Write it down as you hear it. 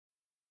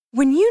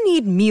When you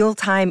need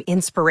mealtime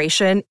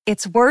inspiration,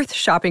 it's worth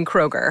shopping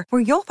Kroger,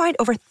 where you'll find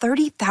over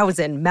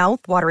 30,000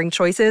 mouth-watering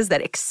choices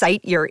that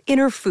excite your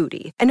inner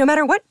foodie. And no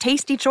matter what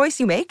tasty choice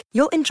you make,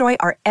 you'll enjoy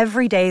our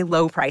everyday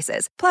low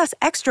prices, plus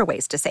extra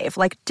ways to save,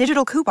 like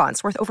digital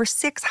coupons worth over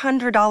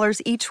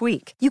 $600 each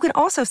week. You can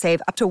also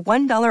save up to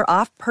 $1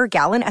 off per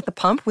gallon at the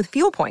pump with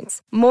fuel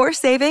points. More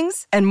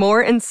savings and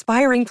more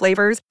inspiring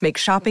flavors make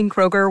shopping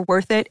Kroger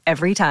worth it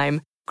every time.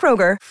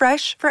 Kroger,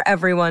 fresh for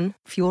everyone.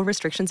 Fuel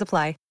restrictions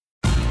apply.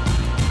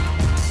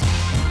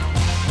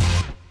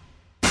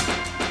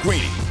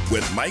 Greeny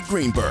with Mike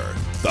Greenberg,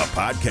 the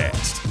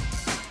podcast.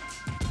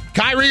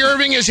 Kyrie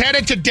Irving is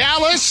headed to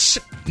Dallas,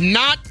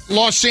 not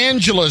Los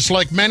Angeles,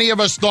 like many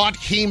of us thought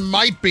he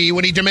might be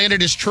when he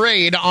demanded his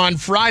trade on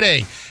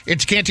Friday.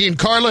 It's Canty and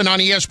Carlin on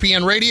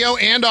ESPN Radio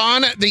and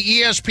on the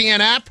ESPN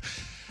app.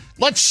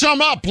 Let's sum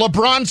up.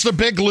 LeBron's the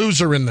big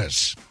loser in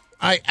this.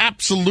 I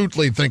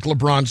absolutely think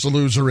LeBron's the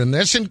loser in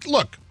this. And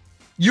look,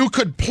 you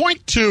could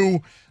point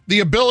to the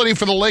ability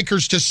for the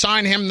Lakers to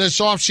sign him this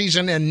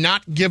offseason and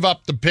not give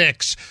up the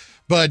picks.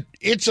 But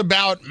it's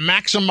about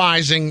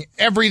maximizing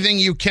everything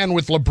you can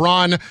with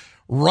LeBron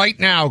right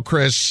now,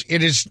 Chris.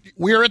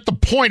 We're at the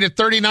point at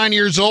 39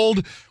 years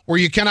old where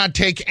you cannot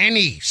take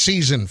any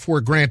season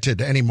for granted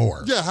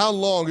anymore. Yeah, how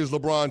long is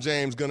LeBron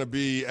James going to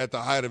be at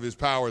the height of his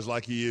powers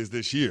like he is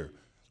this year?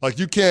 Like,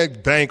 you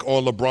can't bank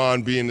on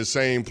LeBron being the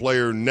same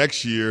player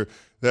next year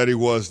that he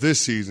was this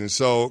season.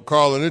 So,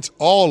 Carlin, it's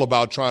all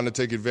about trying to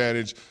take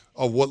advantage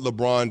of what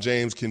LeBron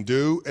James can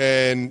do.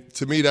 And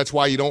to me, that's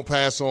why you don't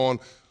pass on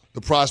the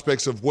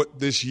prospects of what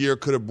this year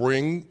could have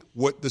bring,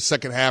 what the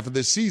second half of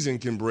this season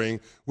can bring,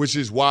 which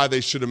is why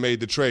they should have made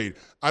the trade.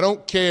 I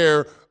don't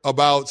care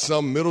about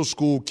some middle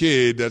school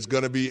kid that's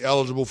going to be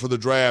eligible for the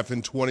draft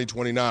in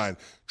 2029.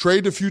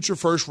 Trade the future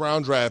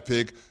first-round draft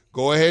pick.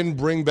 Go ahead and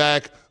bring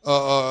back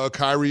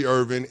Kyrie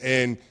Irving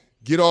and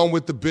get on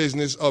with the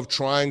business of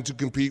trying to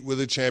compete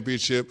with a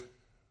championship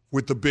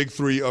with the big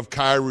three of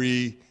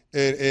Kyrie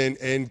and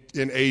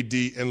AD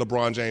and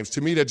LeBron James. To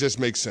me, that just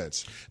makes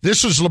sense.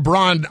 This was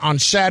LeBron on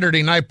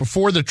Saturday night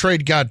before the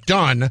trade got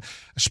done,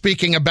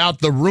 speaking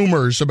about the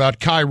rumors about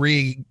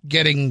Kyrie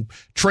getting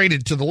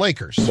traded to the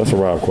Lakers. That's a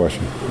wild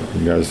question.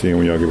 You guys see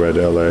when y'all get back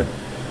to LA.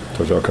 I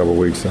told y'all a couple of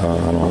weeks.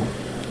 I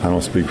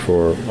don't speak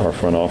for our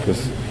front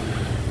office,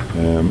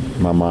 and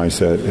my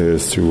mindset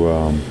is to,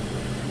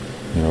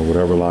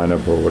 whatever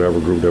lineup or whatever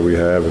group that we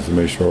have, is to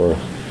make sure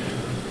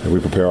that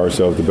we prepare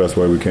ourselves the best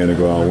way we can to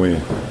go out and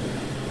win.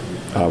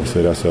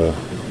 Obviously, that's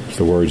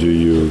the word you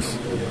use.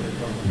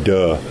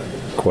 Duh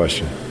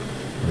question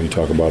when you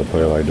talk about a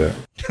player like that.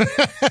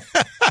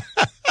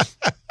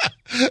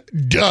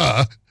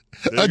 Duh.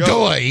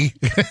 Adoy.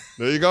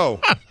 There you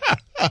go.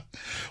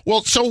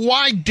 Well, so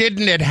why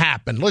didn't it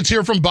happen? Let's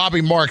hear from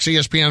Bobby Marks,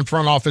 ESPN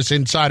front office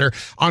insider,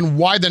 on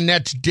why the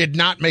Nets did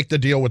not make the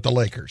deal with the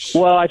Lakers.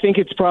 Well, I think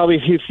he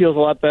feels a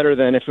lot better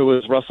than if it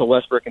was Russell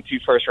Westbrook and 2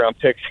 first-round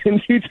picks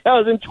in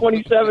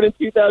 2027 and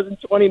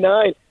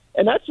 2029.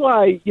 And that's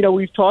why,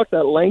 we've talked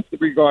at length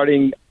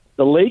regarding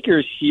the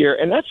Lakers here,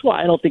 and that's why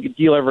I don't think a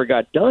deal ever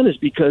got done, is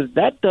because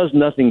that does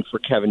nothing for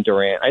Kevin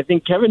Durant. I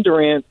think Kevin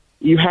Durant,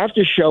 you have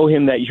to show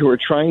him that you are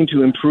trying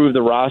to improve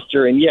the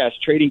roster, and yes,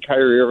 trading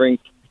Kyrie Irving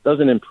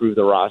doesn't improve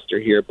the roster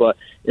here, but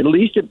at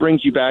least it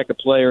brings you back a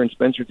player in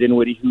Spencer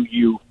Dinwiddie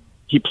who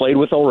he played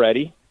with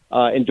already,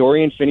 and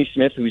Dorian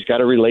Finney-Smith, who's got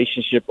a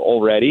relationship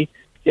already.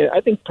 Yeah,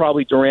 I think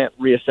probably Durant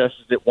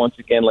reassesses it once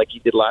again like he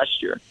did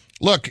last year.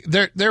 Look,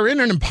 they're in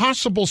an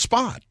impossible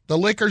spot. The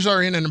Lakers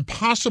are in an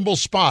impossible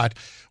spot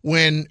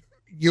when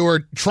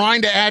you're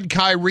trying to add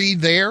Kyrie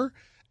there,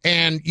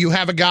 and you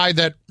have a guy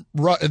that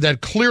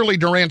clearly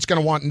Durant's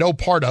going to want no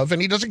part of,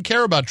 and he doesn't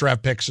care about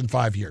draft picks in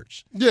 5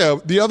 years. Yeah,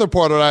 the other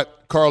part of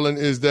that, Carlin,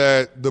 is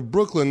that the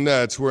Brooklyn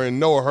Nets were in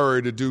no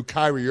hurry to do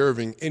Kyrie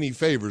Irving any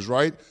favors,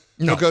 right?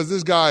 No. Because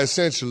this guy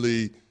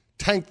essentially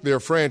tanked their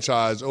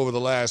franchise over the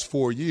last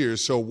 4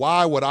 years. So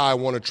why would I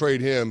want to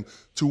trade him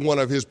to one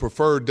of his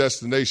preferred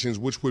destinations,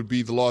 which would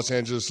be the Los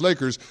Angeles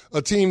Lakers,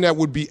 a team that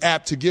would be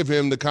apt to give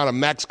him the kind of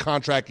max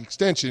contract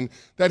extension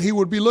that he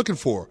would be looking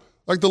for?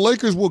 Like, the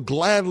Lakers will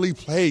gladly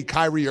pay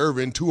Kyrie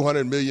Irving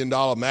 $200 million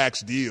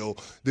max deal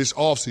this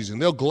offseason.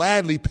 They'll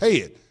gladly pay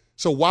it.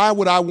 So why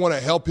would I want to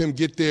help him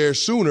get there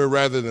sooner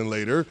rather than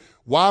later?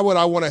 Why would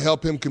I want to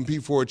help him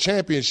compete for a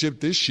championship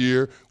this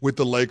year with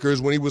the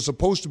Lakers when he was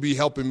supposed to be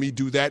helping me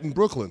do that in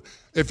Brooklyn?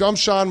 If I'm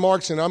Sean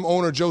Marks and I'm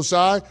owner Joe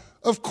Tsai,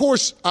 of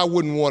course I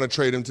wouldn't want to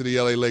trade him to the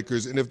LA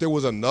Lakers. And if there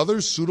was another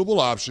suitable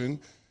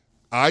option,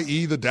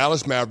 i.e. the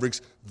Dallas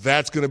Mavericks,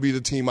 that's going to be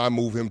the team I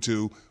move him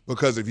to,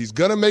 because if he's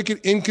going to make it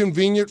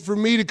inconvenient for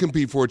me to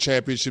compete for a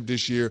championship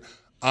this year,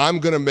 I'm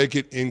going to make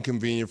it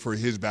inconvenient for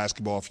his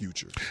basketball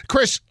future.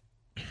 Chris,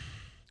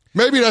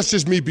 maybe that's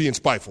just me being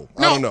spiteful.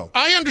 I don't know.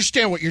 I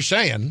understand what you're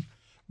saying,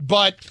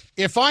 but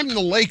if I'm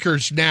the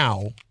Lakers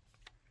now,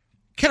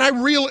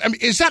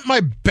 is that my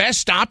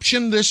best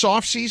option this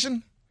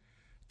offseason?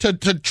 To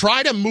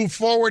try to move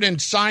forward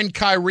and sign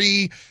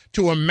Kyrie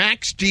to a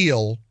max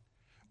deal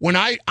when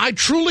I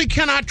truly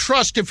cannot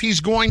trust if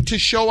he's going to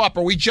show up.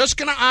 Are we just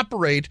going to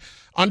operate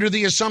under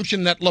the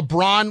assumption that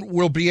LeBron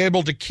will be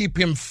able to keep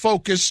him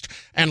focused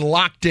and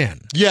locked in?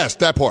 Yes,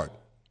 that part.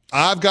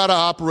 I've got to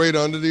operate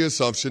under the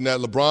assumption that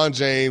LeBron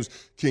James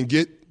can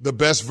get the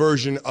best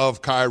version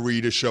of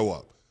Kyrie to show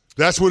up.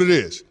 That's what it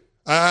is.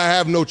 I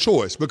have no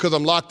choice because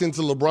I'm locked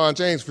into LeBron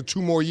James for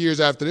 2 more years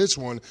after this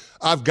one.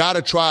 I've got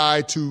to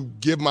try to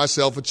give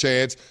myself a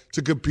chance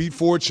to compete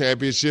for a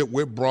championship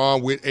with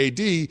Bron, with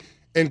AD,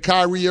 and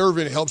Kyrie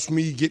Irving helps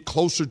me get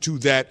closer to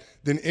that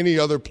than any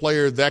other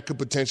player that could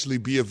potentially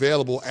be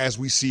available as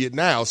we see it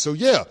now. So,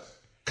 yeah,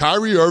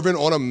 Kyrie Irving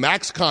on a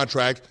max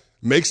contract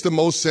makes the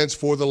most sense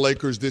for the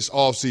Lakers this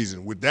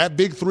offseason. With that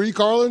big three,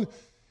 Carlin,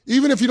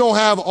 even if you don't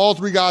have all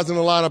 3 guys in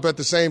the lineup at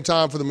the same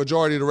time for the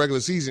majority of the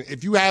regular season,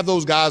 if you have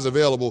those guys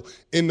available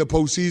in the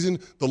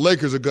postseason, the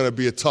Lakers are going to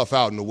be a tough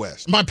out in the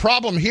West. My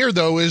problem here,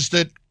 though, is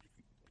that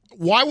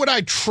why would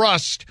I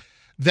trust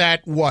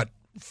that,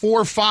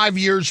 4 or 5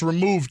 years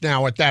removed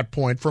now at that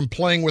point from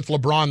playing with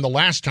LeBron the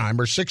last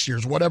time, or 6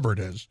 years, whatever it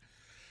is,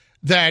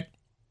 that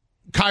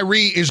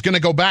Kyrie is going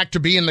to go back to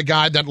being the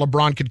guy that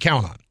LeBron could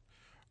count on?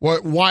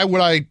 Why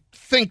would I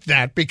think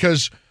that?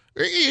 Because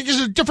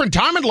it's a different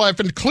time in life,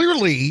 and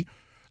clearly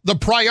the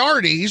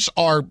priorities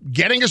are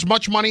getting as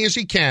much money as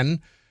he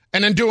can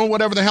and then doing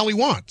whatever the hell he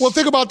wants. Well,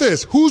 think about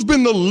this. Who's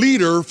been the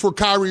leader for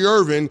Kyrie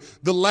Irving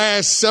the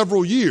last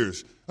several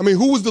years? I mean,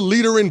 who was the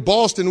leader in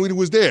Boston when he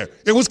was there?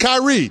 It was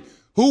Kyrie.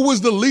 Who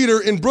was the leader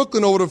in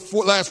Brooklyn over the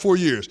last 4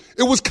 years?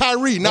 It was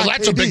Kyrie, not Well,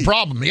 that's KD. a big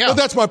problem, yeah. But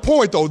that's my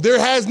point, though. There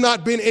has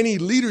not been any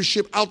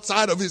leadership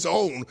outside of his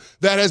own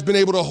that has been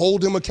able to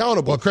hold him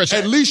accountable. Well, Chris,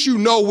 at least you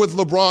know with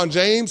LeBron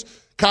James,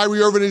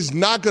 Kyrie Irving is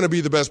not going to be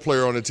the best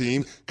player on the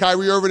team.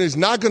 Kyrie Irving is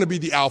not going to be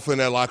the alpha in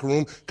that locker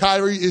room.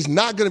 Kyrie is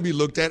not going to be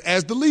looked at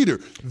as the leader.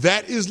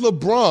 That is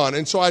LeBron.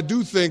 And so I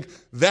do think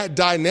that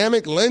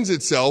dynamic lends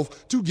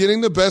itself to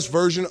getting the best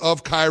version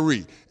of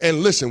Kyrie.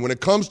 And listen, when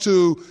it comes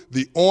to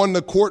the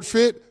on-the-court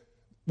fit,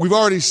 we've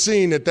already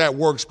seen that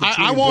works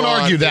between I won't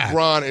argue that.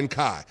 LeBron and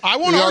Kai. I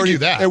won't argue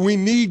that. And we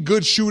need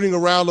good shooting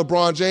around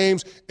LeBron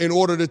James in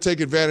order to take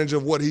advantage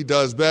of what he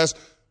does best.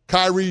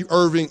 Kyrie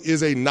Irving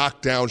is a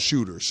knockdown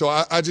shooter. So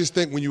I just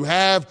think when you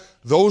have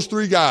those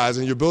 3 guys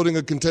and you're building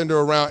a contender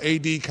around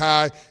AD,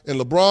 Kai, and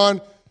LeBron,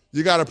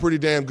 you got a pretty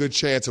damn good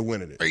chance of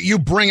winning it. You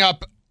bring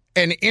up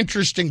an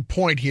interesting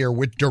point here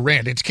with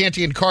Durant. It's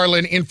Canty and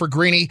Carlin in for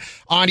Greeny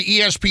on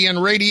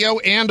ESPN Radio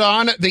and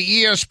on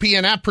the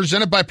ESPN app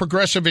presented by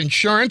Progressive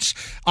Insurance.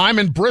 I'm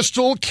in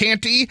Bristol.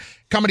 Canty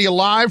coming to you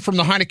live from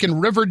the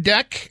Heineken River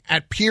Deck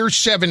at Pier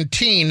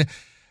 17.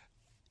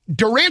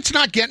 Durant's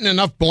not getting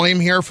enough blame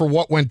here for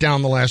what went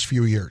down the last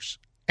few years.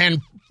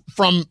 And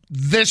from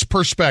this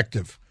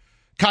perspective,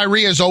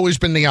 Kyrie has always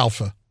been the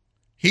alpha.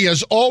 He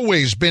has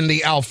always been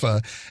the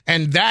alpha.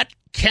 And that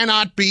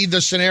cannot be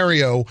the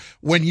scenario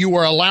when you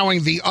are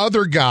allowing the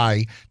other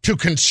guy to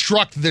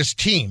construct this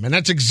team. And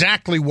that's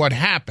exactly what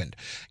happened.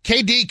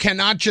 KD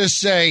cannot just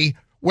say,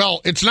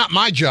 well, it's not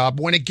my job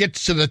when it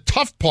gets to the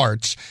tough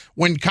parts,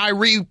 when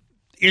Kyrie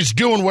is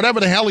doing whatever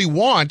the hell he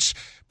wants,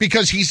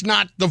 because he's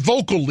not the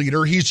vocal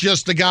leader. He's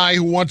just the guy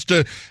who wants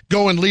to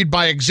go and lead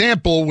by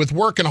example with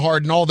working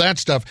hard and all that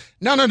stuff.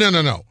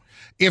 No.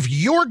 If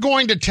you're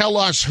going to tell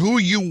us who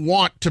you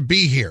want to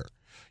be here,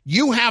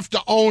 you have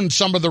to own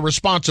some of the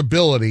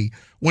responsibility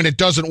when it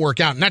doesn't work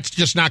out. And that's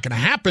just not going to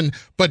happen,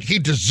 but he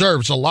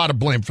deserves a lot of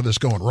blame for this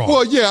going wrong.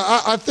 Well,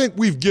 yeah, I think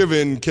we've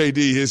given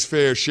KD his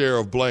fair share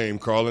of blame,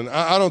 Carlin.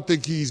 I don't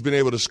think he's been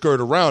able to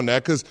skirt around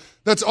that because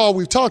that's all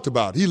we've talked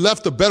about. He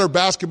left a better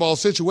basketball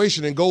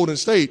situation in Golden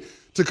State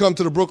to come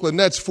to the Brooklyn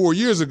Nets 4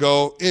 years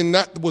ago, and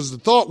that was the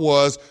thought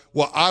was,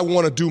 well, I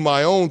want to do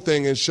my own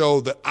thing and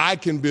show that I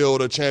can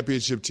build a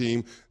championship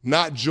team,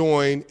 not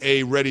join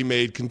a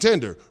ready-made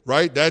contender,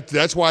 right?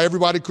 That's why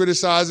everybody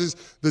criticizes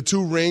the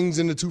 2 rings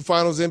and the 2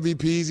 finals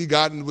MVPs he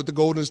got with the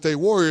Golden State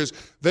Warriors.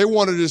 They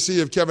wanted to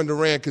see if Kevin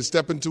Durant could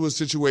step into a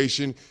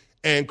situation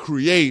and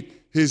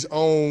create his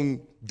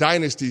own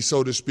dynasty,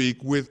 so to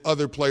speak, with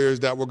other players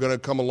that were going to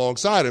come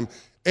alongside him.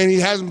 And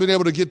he hasn't been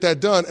able to get that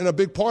done. And a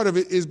big part of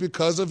it is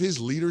because of his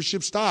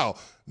leadership style.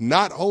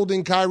 Not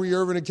holding Kyrie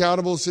Irving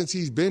accountable since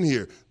he's been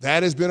here.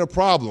 That has been a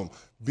problem.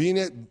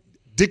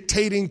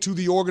 Dictating to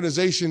the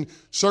organization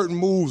certain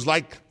moves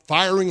like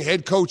firing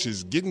head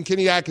coaches, getting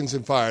Kenny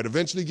Atkinson fired,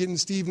 eventually getting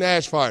Steve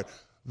Nash fired.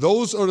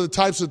 Those are the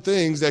types of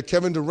things that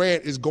Kevin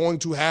Durant is going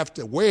to have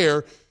to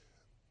wear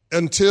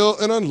until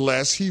and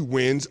unless he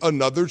wins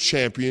another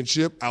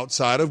championship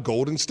outside of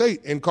Golden State.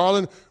 And,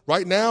 Carlin,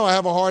 right now I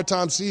have a hard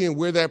time seeing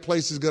where that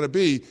place is going to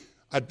be.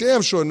 I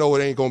damn sure know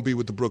it ain't going to be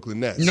with the Brooklyn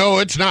Nets. No,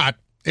 it's not.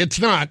 It's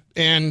not.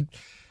 And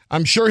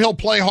I'm sure he'll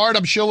play hard.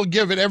 I'm sure he'll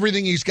give it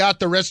everything he's got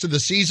the rest of the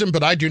season,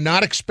 but I do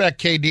not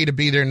expect KD to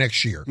be there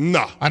next year.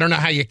 No. I don't know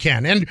how you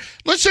can. And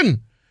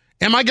listen,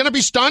 am I going to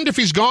be stunned if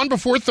he's gone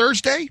before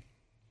Thursday?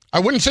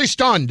 I wouldn't say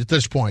stunned at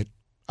this point.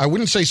 I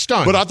wouldn't say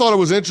stunned. But I thought it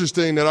was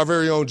interesting that our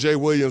very own Jay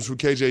Williams from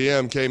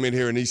KJM came in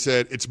here and he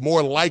said it's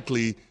more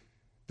likely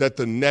that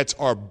the Nets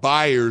are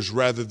buyers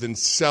rather than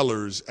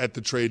sellers at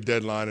the trade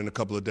deadline in a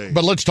couple of days.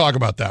 But let's talk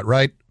about that,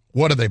 right?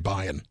 What are they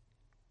buying?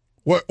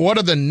 What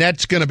are the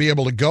Nets going to be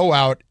able to go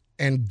out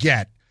and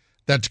get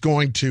that's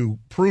going to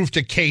prove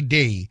to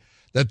KD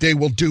that they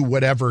will do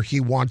whatever he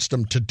wants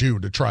them to do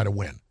to try to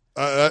win?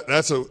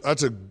 That's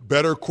a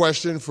better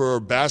question for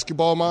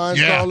basketball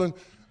minds, Colin.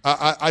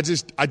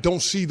 I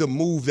don't see the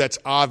move that's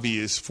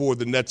obvious for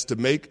the Nets to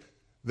make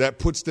that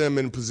puts them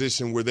in a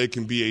position where they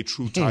can be a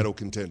true title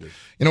contender.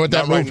 You know what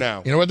that Not move? Right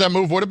now. You know what that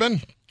move would have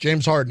been?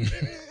 James Harden.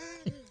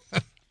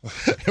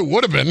 It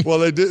would have been. Well,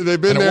 they've been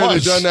there.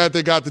 They've done that.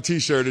 They got the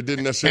T-shirt. It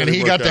didn't necessarily. And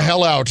he work got the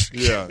hell out.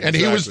 Yeah, and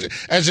he was,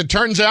 as it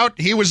turns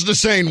out, he was the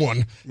sane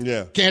one.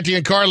 Yeah. Canty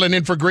and Carlin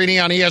in for Greeny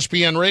on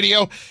ESPN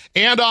Radio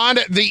and on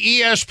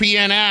the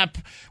ESPN app.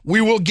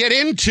 We will get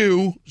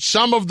into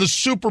some of the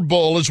Super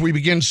Bowl as we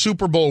begin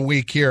Super Bowl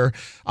week here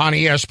on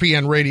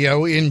ESPN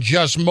Radio in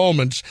just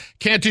moments.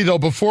 Canty, though,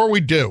 before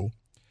we do,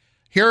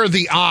 here are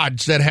the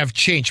odds that have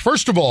changed.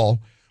 First of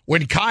all,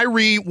 when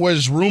Kyrie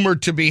was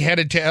rumored to be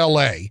headed to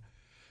L.A.,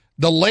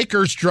 the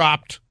Lakers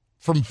dropped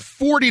from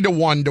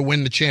 40-1 to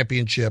win the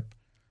championship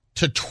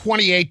to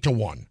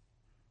 28-1.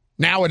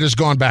 Now it has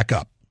gone back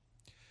up.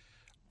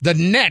 The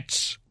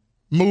Nets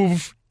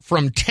move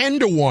from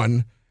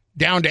 10-1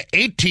 down to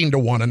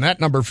 18-1, and that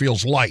number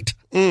feels light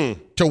to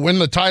win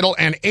the title,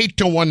 and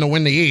 8-1 to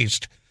win the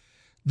East.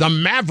 The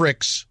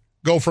Mavericks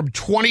go from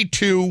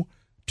 22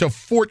 to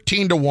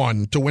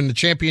 14-1 to win the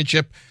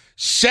championship,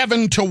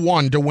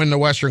 7-1 to win the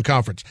Western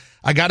Conference.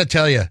 I got to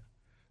tell you,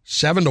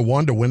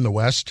 7-1 to win the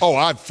West. Oh,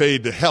 I'd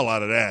fade the hell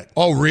out of that.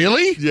 Oh,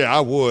 really? Yeah, I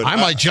would. I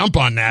might jump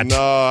on that.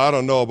 No, I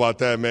don't know about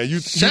that, man.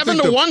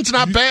 7-1's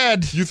not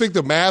bad. You think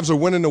the Mavs are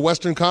winning the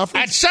Western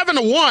Conference? At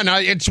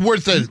 7-1, it's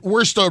worth a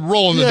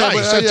roll in the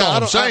dice. That's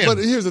all I'm saying. But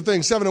here's the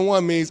thing: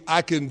 7-1 means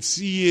I can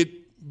see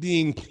it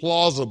being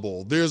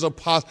plausible.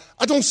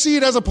 I don't see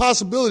it as a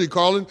possibility,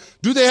 Carlin.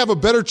 Do they have a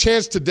better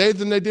chance today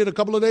than they did a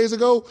couple of days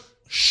ago?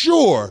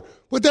 Sure,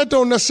 but that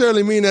don't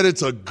necessarily mean that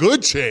it's a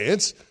good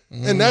chance.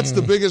 And that's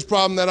the biggest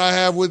problem that I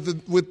have with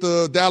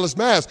the Dallas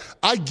Mavs.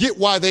 I get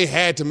why they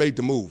had to make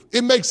the move.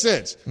 It makes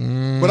sense.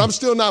 But I'm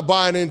still not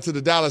buying into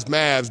the Dallas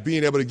Mavs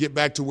being able to get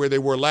back to where they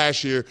were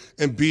last year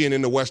and being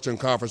in the Western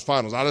Conference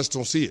Finals. I just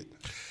don't see it.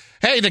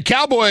 Hey, the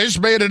Cowboys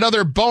made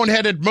another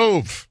boneheaded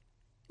move.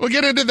 We'll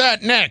get into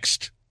that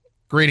next.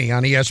 Greeny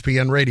on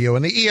ESPN Radio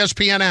and the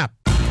ESPN app.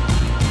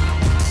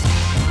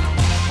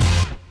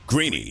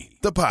 Greeny,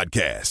 the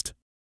podcast.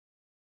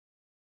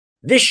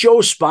 This show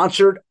is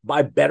sponsored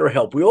by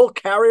BetterHelp. We all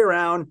carry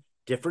around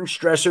different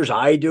stressors.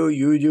 I do,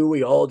 you do,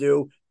 we all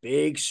do,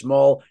 big,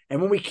 small.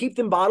 And when we keep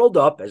them bottled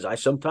up, as I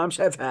sometimes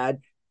have had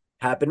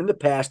happen in the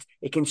past,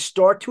 it can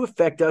start to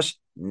affect us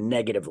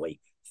negatively.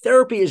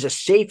 Therapy is a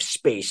safe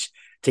space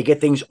to get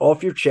things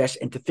off your chest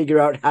and to figure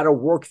out how to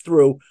work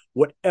through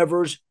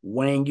whatever's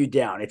weighing you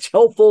down. It's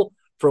helpful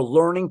for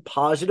learning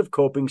positive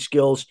coping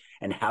skills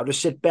and how to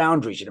set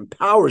boundaries. It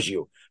empowers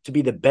you to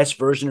be the best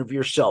version of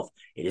yourself.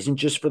 It isn't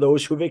just for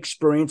those who have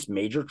experienced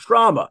major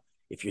trauma.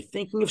 If you're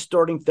thinking of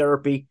starting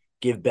therapy,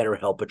 give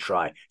BetterHelp a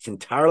try. It's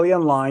entirely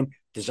online,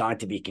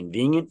 designed to be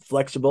convenient,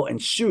 flexible,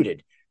 and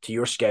suited to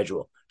your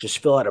schedule. Just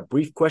fill out a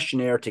brief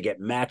questionnaire to get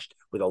matched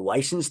with a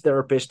licensed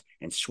therapist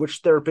and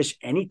switch therapists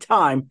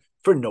anytime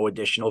for no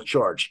additional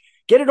charge.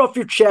 Get it off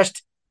your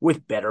chest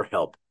with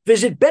BetterHelp.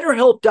 Visit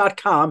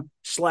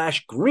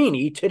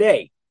BetterHelp.com/Greeny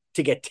today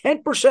to get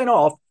 10%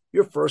 off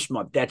your first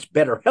month. That's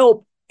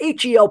BetterHelp,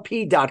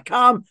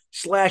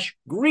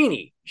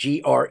 HELP.com/Greeny,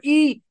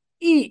 GREENY.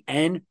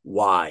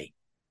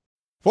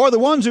 For the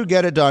ones who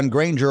get it done,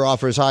 Grainger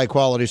offers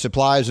high-quality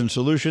supplies and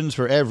solutions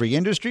for every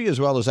industry, as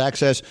well as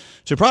access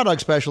to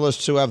product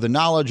specialists who have the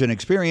knowledge and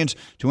experience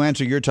to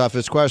answer your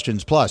toughest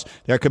questions. Plus,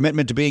 their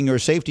commitment to being your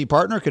safety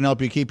partner can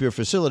help you keep your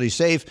facility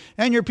safe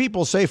and your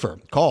people safer.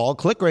 Call,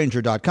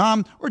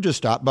 clickgrainger.com, or just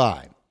stop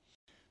by.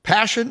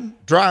 Passion,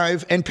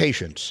 drive, and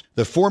patience.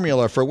 The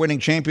formula for winning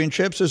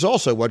championships is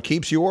also what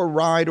keeps your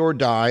ride or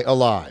die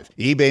alive.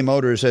 eBay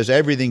Motors has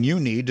everything you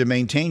need to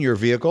maintain your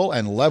vehicle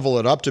and level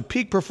it up to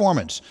peak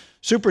performance.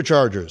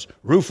 Superchargers,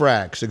 roof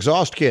racks,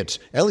 exhaust kits,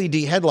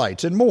 LED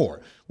headlights, and more.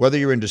 Whether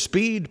you're into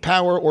speed,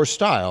 power, or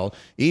style,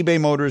 eBay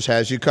Motors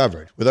has you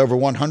covered. With over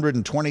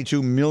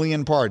 122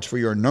 million parts for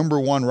your number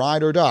one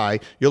ride or die,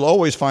 you'll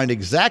always find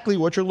exactly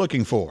what you're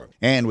looking for.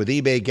 And with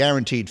eBay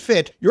Guaranteed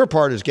Fit, your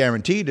part is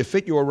guaranteed to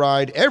fit your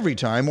ride every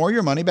time or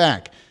your money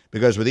back.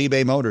 Because with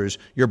eBay Motors,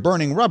 you're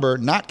burning rubber,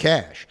 not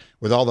cash.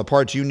 With all the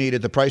parts you need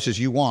at the prices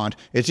you want,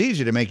 it's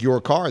easy to make your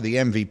car the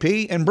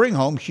MVP and bring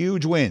home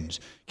huge wins.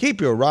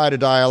 Keep your ride or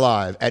die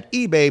alive at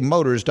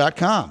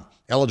ebaymotors.com.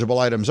 Eligible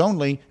items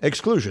only.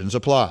 Exclusions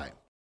apply.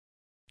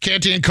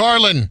 Canty and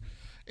Carlin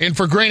in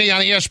for Greeny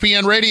on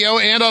ESPN Radio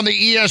and on the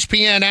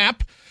ESPN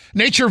app.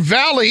 Nature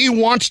Valley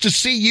wants to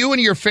see you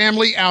and your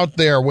family out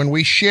there. When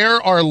we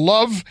share our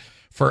love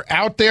for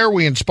out there,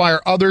 we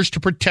inspire others to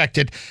protect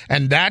it,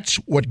 and that's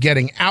what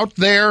getting out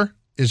there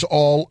is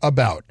all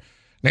about.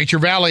 Nature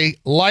Valley,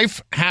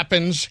 life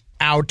happens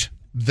out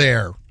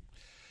there.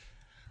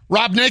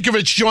 Rob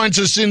Ninkovich joins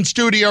us in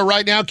studio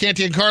right now.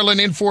 Canty and Carlin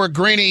in for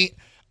Greeny.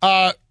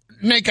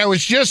 Nick, I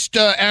was just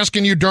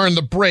asking you during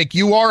the break.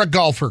 You are a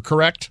golfer,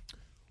 correct?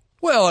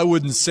 Well, I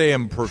wouldn't say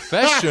I'm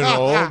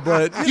professional,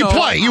 but you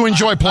play. You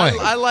enjoy playing.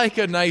 I like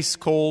a nice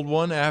cold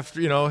one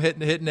after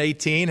hitting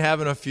 18,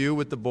 having a few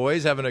with the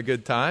boys, having a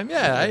good time.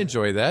 Yeah, I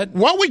enjoy that.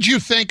 What would you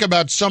think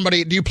about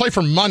somebody? Do you play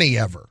for money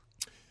ever?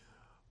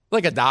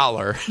 Like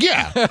 $1.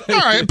 Yeah. All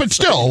right, but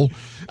still,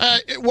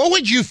 what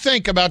would you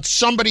think about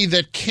somebody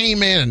that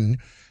came in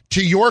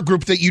to your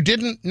group that you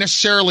didn't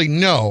necessarily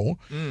know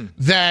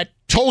that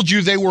told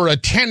you they were a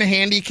 10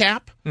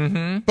 handicap,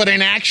 but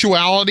in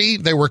actuality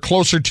they were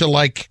closer to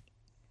like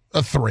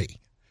a 3?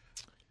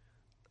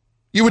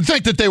 You would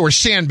think that they were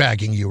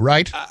sandbagging you,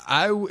 right?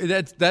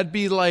 That'd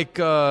be like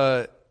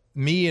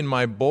me in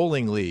my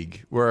bowling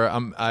league, where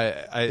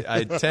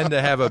I tend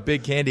to have a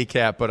big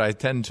handicap, but I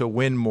tend to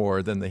win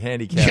more than the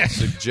handicap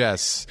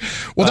suggests.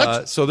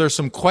 Well, so there's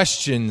some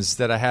questions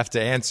that I have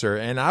to answer,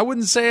 and I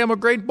wouldn't say I'm a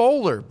great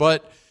bowler,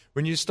 but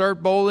when you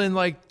start bowling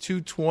like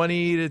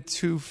 220 to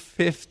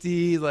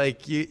 250,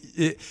 like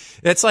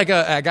it's like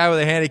a guy with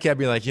a handicap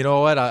being like, you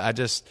know what,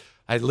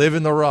 I live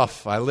in the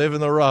rough. I'm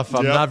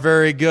not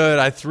very good.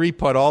 I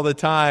 3-putt all the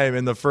time,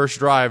 and the first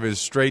drive is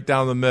straight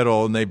down the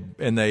middle,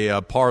 and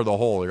they par the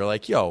hole. You're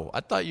like, yo,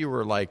 I thought you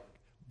were like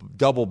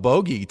double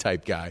bogey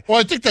type guy. Well,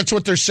 I think that's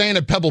what they're saying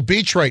at Pebble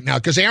Beach right now,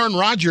 because Aaron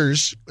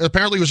Rodgers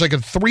apparently was like a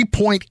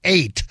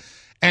 3.8,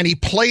 and he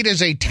played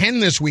as a 10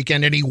 this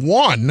weekend, and he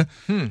won.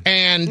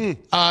 And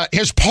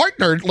his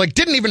partner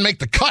didn't even make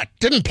the cut,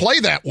 didn't play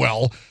that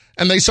well.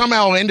 And they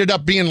somehow ended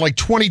up being like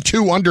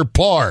 22 under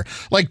par.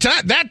 Like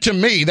that to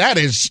me, that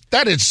is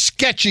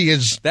sketchy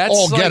as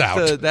all get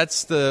out.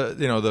 That's the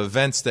the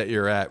events that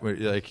you're at. Where,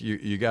 like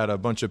you got a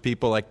bunch of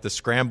people like the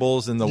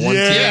scrambles, and the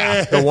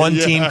one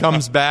team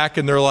comes back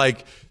and they're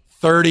like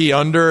 30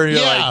 under, and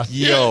you're like,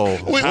 yo.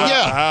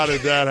 How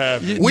did that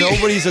happen?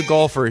 Nobody's a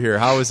golfer here.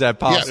 How is that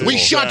possible? We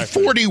shot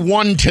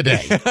 41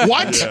 today.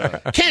 What?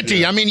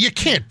 Canty, I mean, you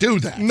can't do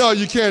that. No,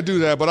 you can't do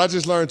that, but I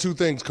just learned 2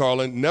 things,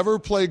 Carlin. Never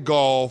play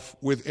golf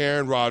with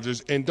Aaron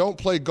Rodgers, and don't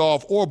play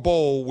golf or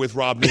bowl with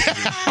Rob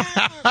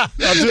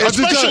Ninkovich.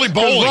 Especially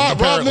bowling,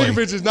 Rob apparently.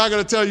 Ninkovich is not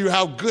going to tell you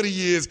how good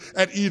he is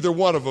at either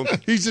one of them.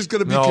 He's just going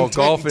to be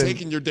content in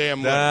taking your damn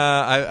money.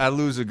 I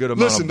lose a good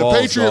amount Listen, of balls.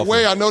 Listen, the Patriot golfing.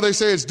 way, I know they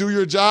say it's do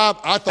your job.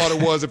 I thought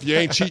it was if you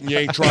ain't cheating, you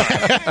ain't trying.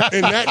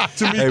 And that,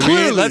 to me,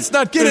 clearly let's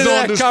not get into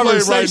that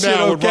conversation, right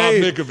now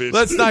okay? with Rob Ninkovich.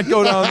 Let's not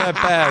go down that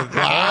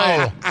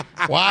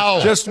path.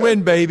 Wow. Just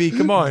win, baby.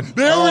 Come on.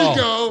 There we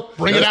go.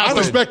 Bring it out. I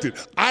respect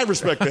it. I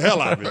respect the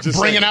hell out of it. Just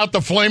bringing out the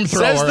flamethrower.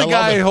 Says the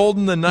guy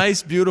holding the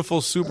nice,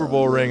 beautiful Super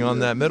Bowl ring on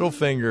that middle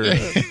finger.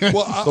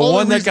 Well, the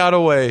one that got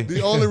away.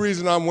 The only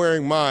reason I'm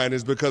wearing mine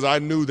is because I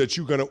knew that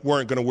you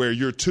weren't going to wear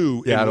your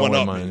 2 I and don't one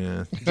wear up. Mine,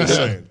 yeah. Just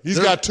saying. He's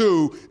got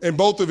 2, and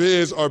both of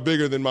his are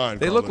bigger than mine.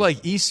 They look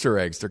like Easter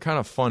eggs. They're kind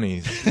of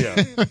funny.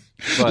 Yeah.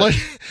 But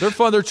they're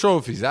fun. They're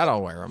trophies. I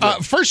don't wear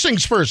them. First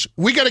things first,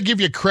 we got to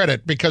give you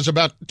credit because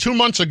about 2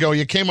 months ago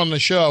you came on the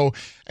show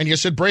and you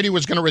said Brady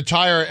was going to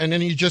retire, and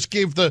then you just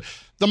gave the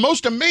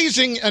most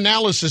amazing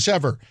analysis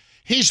ever.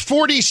 He's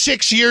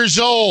 46 years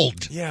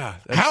old. Yeah.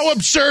 How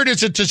absurd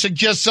is it to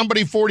suggest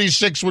somebody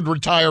 46 would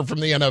retire from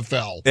the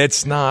NFL?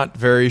 It's not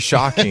very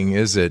shocking,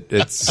 is it?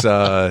 It's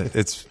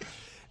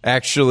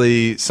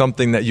actually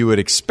something that you would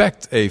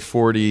expect a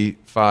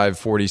 45,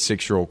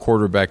 46-year-old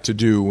quarterback to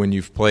do when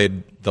you've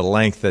played the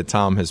length that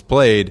Tom has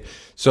played.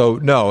 So,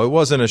 no, it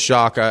wasn't a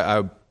shock.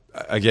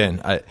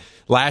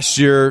 Last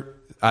year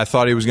I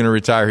thought he was going to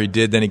retire. He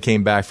did. Then he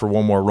came back for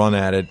one more run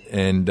at it.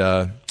 And,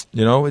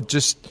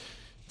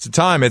 it's a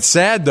time. It's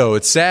sad, though.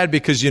 It's sad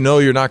because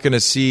you're not going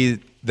to see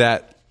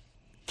that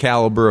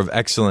caliber of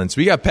excellence.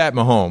 We got Pat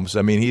Mahomes.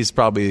 I mean, he's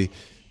probably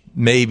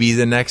maybe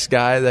the next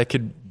guy that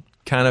could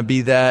kind of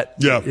be that,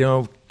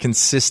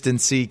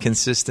 consistency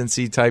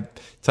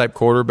type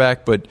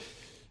quarterback. But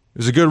it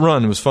was a good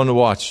run. It was fun to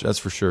watch, that's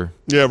for sure.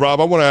 Yeah, Rob,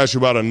 I want to ask you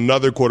about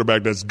another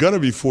quarterback that's going to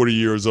be 40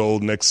 years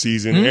old next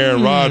season,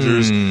 Aaron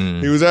Rodgers.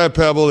 He was at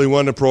Pebble. He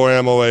won the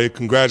Pro MOA.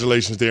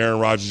 Congratulations to Aaron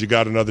Rodgers. You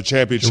got another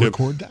championship.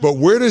 But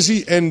where does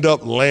he end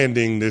up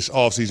landing this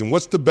offseason?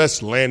 What's the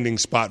best landing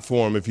spot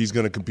for him if he's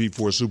going to compete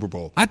for a Super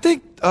Bowl? I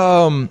think,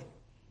 I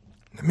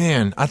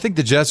think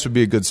the Jets would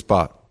be a good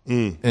spot.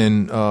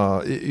 And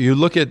you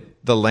look at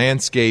the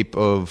landscape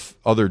of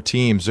other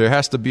teams, there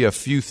has to be a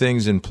few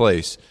things in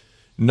place.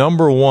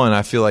 Number one,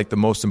 I feel like the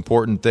most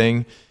important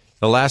thing,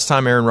 the last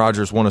time Aaron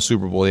Rodgers won a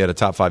Super Bowl, he had a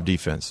top 5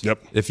 defense. Yep.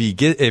 If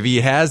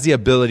he has the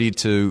ability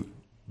to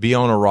be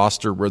on a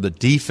roster where the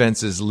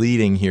defense is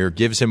leading here,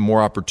 gives him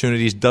more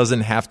opportunities,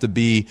 doesn't have to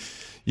be,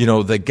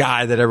 the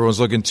guy that everyone's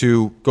looking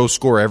to go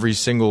score every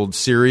single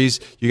series.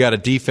 You got a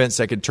defense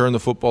that can turn the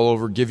football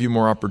over, give you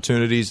more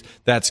opportunities.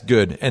 That's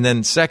good. And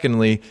then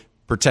secondly,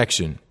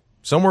 protection.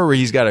 Somewhere where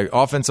he's got an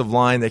offensive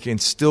line that can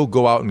still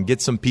go out and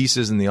get some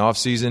pieces in the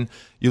offseason.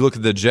 You look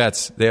at the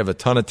Jets, they have a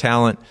ton of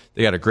talent.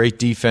 They got a great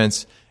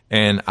defense.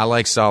 And I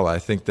like Saleh. I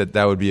think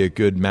that would be a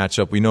good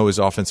matchup. We know his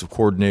offensive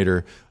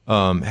coordinator,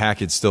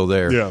 Hackett's still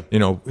there. Yeah.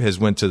 Has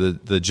went to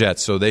the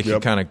Jets, so they can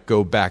kind of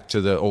go back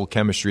to the old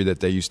chemistry that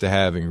they used to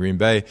have in Green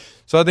Bay.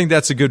 So I think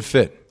that's a good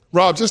fit.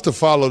 Rob, just to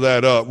follow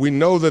that up, we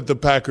know that the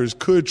Packers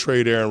could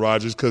trade Aaron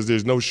Rodgers because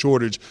there's no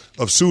shortage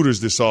of suitors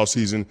this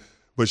offseason.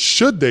 But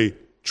should they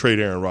trade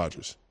Aaron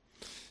Rodgers?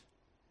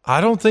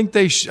 I don't think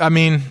they I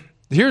mean,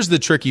 here's the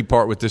tricky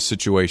part with this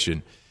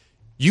situation.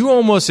 You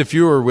almost, if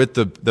you were with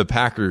the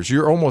Packers,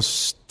 you're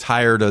almost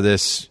tired of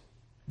this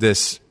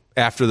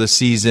after the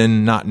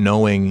season, not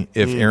knowing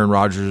if Aaron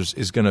Rodgers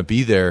is going to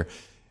be there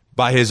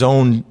by his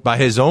own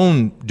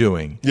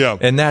doing. Yeah.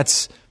 And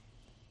that's,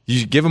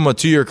 you give him a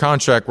 2-year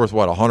contract worth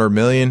what, $100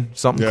 million,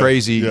 something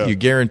crazy. Yeah. You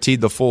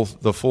guaranteed the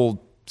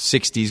full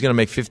 60. He's going to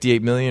make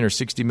 $58 million or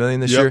 $60 million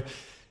this year.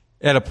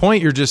 At a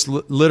point, you're just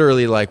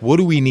literally like, what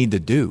do we need to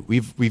do?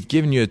 We've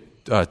given you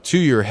a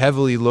 2-year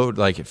heavily loaded,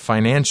 like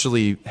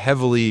financially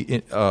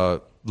heavily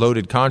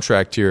loaded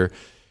contract here.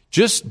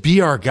 Just be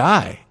our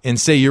guy and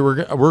say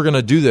we're going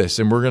to do this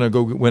and we're going to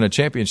go win a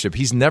championship.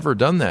 He's never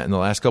done that in the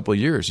last couple of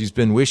years. He's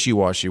been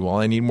wishy-washy. Well,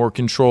 I need more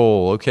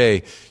control.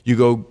 Okay, you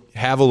go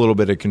have a little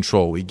bit of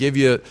control. We give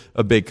you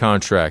a big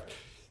contract.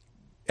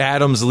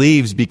 Adams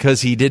leaves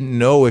because he didn't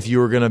know if you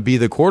were going to be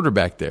the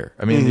quarterback there.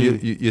 I mean,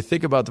 you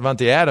think about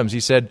Devontae Adams. He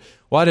said,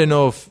 well, I didn't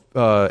know if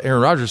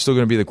Aaron Rodgers is still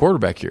going to be the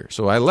quarterback here.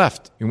 So I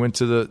left. He went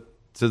to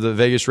the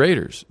Vegas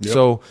Raiders. Yep.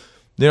 So,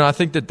 I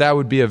think that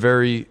would be a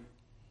very,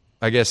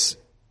 I guess,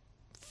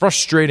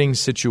 frustrating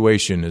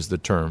situation is the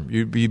term.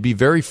 You'd be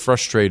very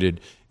frustrated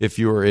if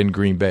you were in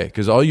Green Bay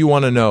because all you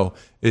want to know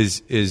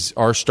is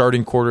our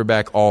starting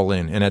quarterback all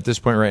in. And at this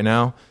point right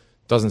now,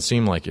 doesn't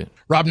seem like it.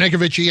 Rob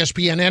Ninkovich,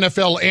 ESPN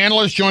NFL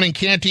analyst, joining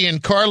Canty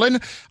and Carlin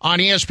on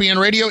ESPN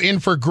Radio,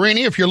 in for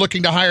Greeny. If you're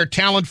looking to hire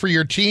talent for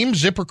your team,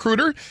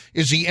 ZipRecruiter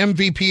is the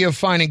MVP of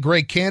finding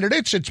great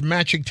candidates. It's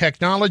matching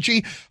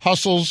technology,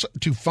 hustles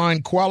to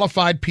find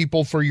qualified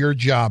people for your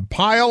job.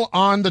 Pile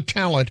on the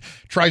talent.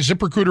 Try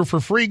ZipRecruiter for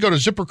free. Go to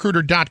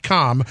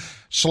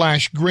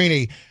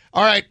ZipRecruiter.com/Greeny.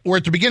 All right, we're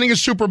at the beginning of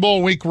Super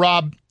Bowl week,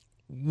 Rob.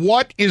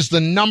 What is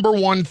the number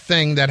one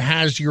thing that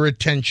has your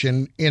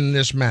attention in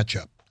this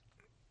matchup?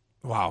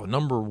 Wow,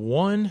 number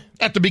one?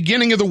 At the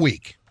beginning of the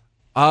week.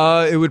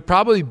 It would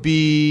probably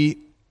be,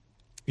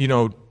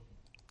 can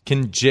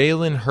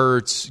Jalen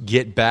Hurts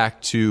get back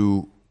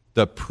to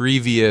the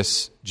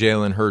previous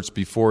Jalen Hurts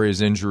before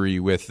his injury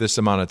with this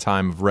amount of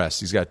time of rest?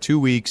 He's got 2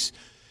 weeks.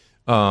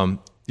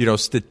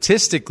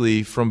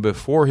 Statistically, from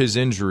before his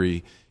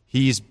injury,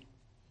 he's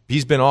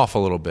been off a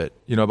little bit.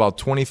 About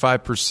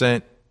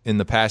 25% in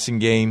the passing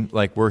game,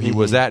 like where he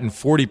was at, and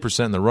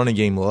 40% in the running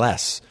game,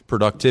 less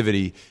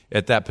productivity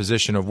at that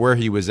position of where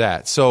he was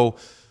at. So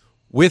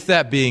with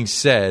that being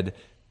said,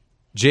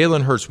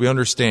 Jalen Hurts, we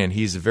understand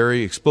he's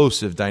very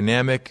explosive,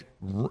 dynamic,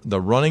 the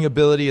running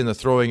ability and the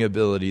throwing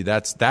ability,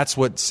 that's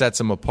what sets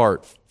him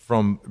apart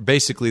from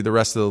basically the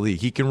rest of the league.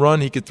 He can run,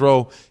 he can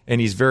throw,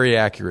 and he's very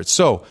accurate.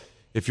 So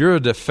if you're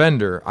a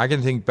defender, I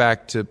can think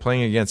back to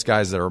playing against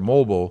guys that are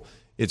mobile.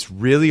 It's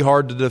really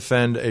hard to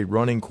defend a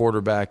running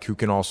quarterback who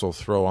can also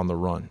throw on the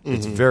run.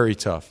 It's very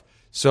tough.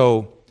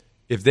 So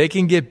if they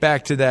can get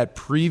back to that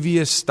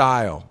previous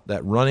style,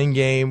 that running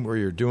game where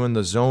you're doing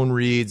the zone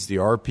reads, the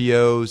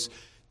RPOs,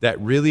 that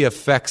really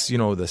affects,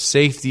 the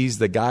safeties,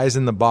 the guys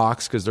in the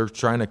box, because they're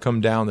trying to come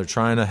down, they're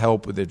trying to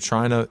help, they're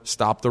trying to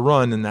stop the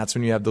run, and that's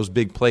when you have those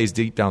big plays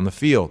deep down the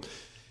field.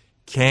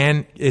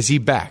 Is he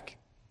back?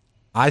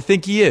 I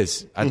think he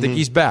is. I think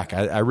he's back.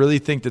 I really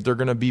think that they're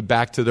going to be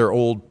back to their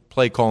old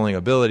play calling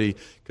ability,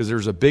 because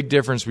there's a big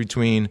difference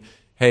between,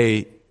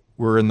 hey,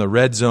 we're in the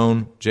red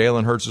zone,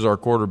 Jalen Hurts is our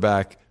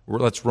quarterback,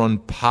 let's run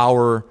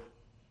power,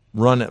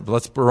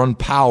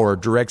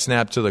 direct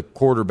snap to the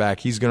quarterback,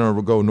 he's going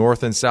to go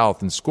north and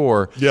south and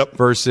score,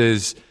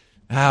 versus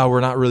we're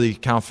not really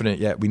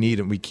confident yet, we need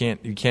him,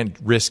 you can't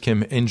risk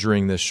him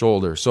injuring this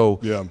shoulder.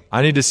 So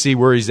I need to see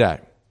where he's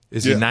at.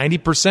 Is he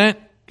 90%?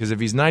 Because if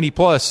he's 90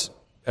 plus,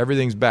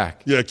 everything's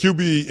back. Yeah,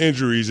 QB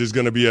injuries is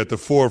going to be at the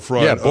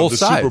forefront of the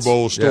Super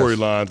Bowl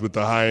storylines with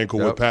the high ankle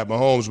with Pat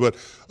Mahomes. But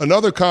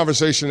another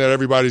conversation that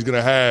everybody's going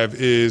to have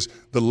is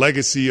the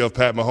legacy of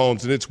Pat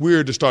Mahomes. And it's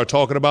weird to start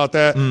talking about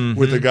that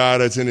with a guy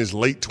that's in his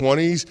late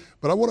 20s.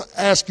 But I want to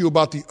ask you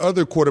about the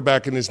other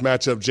quarterback in this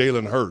matchup,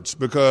 Jalen Hurts,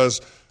 because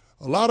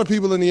a lot of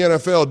people in the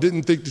NFL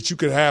didn't think that you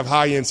could have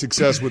high-end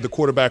success with a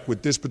quarterback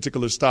with this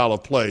particular style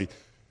of play.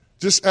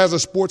 Just as a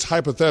sports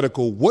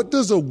hypothetical, what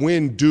does a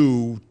win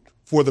do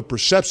for the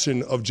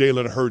perception of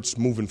Jalen Hurts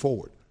moving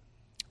forward?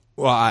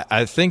 Well,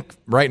 I think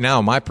right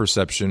now my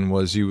perception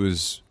was he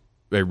was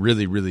a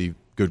really, really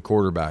good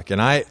quarterback.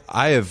 And I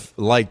have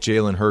liked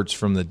Jalen Hurts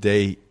from the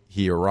day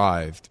he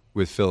arrived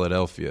with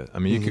Philadelphia. I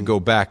mean, you could go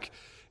back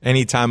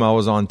anytime I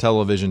was on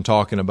television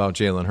talking about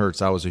Jalen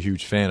Hurts, I was a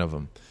huge fan of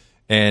him.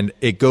 And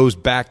it goes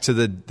back to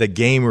the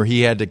game where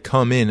he had to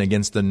come in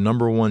against the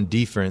number one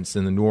defense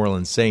in the New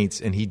Orleans Saints,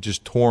 and he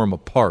just tore them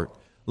apart,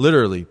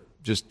 literally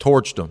just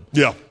torched them.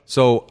 Yeah.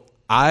 So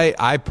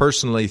I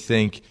personally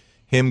think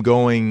him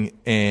going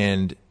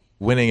and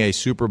winning a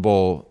Super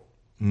Bowl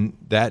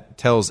that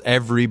tells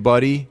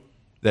everybody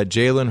that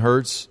Jalen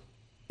Hurts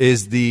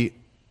is the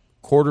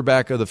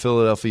quarterback of the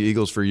Philadelphia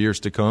Eagles for years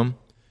to come,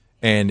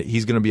 and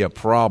he's going to be a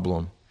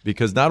problem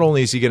because not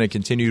only is he going to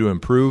continue to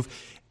improve,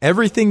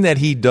 everything that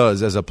he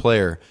does as a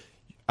player,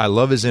 I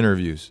love his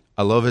interviews.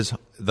 I love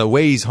the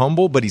way he's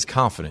humble, but he's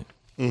confident.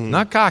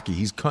 Not cocky.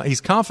 He's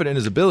confident in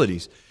his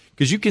abilities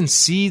because you can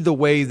see the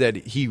way that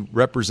he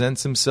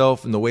represents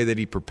himself and the way that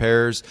he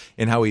prepares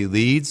and how he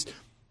leads,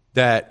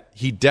 that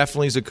he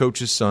definitely is a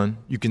coach's son.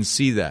 You can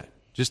see that.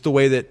 Just the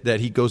way that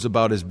he goes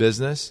about his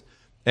business,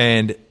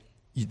 and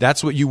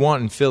that's what you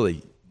want in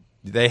Philly.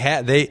 They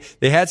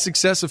had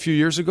success a few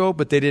years ago,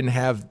 but they didn't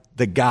have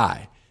the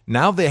guy.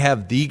 Now they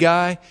have the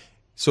guy,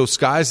 so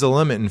sky's the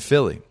limit in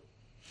Philly.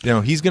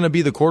 He's going to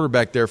be the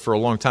quarterback there for a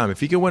long time.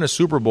 If he can win a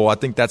Super Bowl, I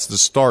think that's the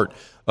start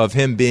of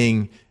him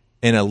being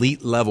an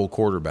elite-level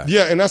quarterback.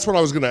 Yeah, and that's what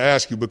I was going to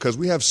ask you because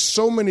we have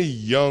so many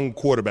young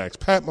quarterbacks.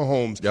 Pat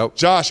Mahomes,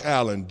 Josh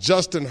Allen,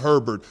 Justin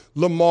Herbert,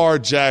 Lamar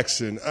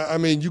Jackson. I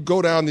mean, you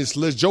go down this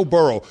list, Joe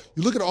Burrow.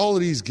 You look at all of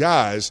these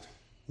guys.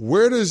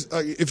 Where does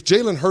if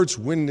Jalen Hurts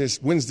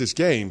wins this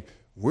game,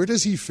 where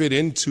does he fit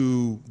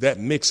into that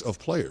mix of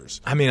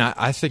players? I mean,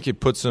 I think it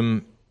puts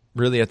him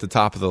really at the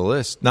top of the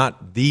list.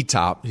 Not the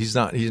top. He's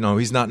not.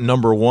 He's not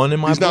number one in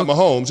my book. He's not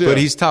Mahomes, but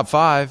he's top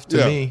 5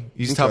 to me.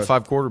 He's top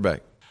 5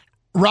 quarterback.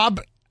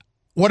 Rob,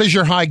 what is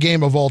your high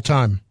game of all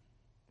time?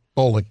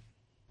 Bowling.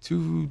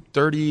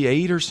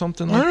 238 or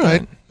something like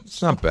that.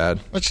 It's not bad.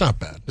 It's not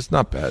bad. It's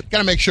not bad. Got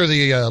to make sure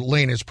the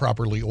lane is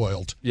properly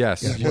oiled.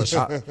 Yes.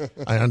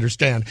 I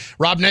understand.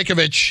 Rob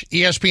Ninkovich,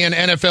 ESPN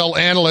NFL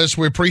analyst.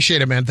 We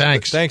appreciate it, man.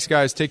 Thanks. Thanks,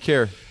 guys. Take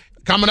care.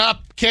 Coming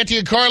up, Canty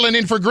and Carlin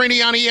in for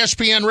Greeny on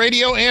ESPN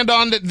Radio and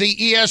on the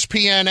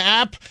ESPN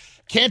app.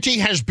 Canty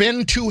has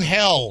been to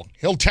hell.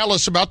 He'll tell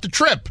us about the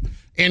trip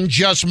in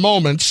just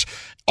moments.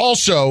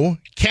 Also,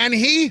 can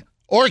he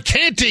or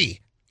can't he?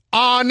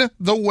 On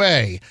the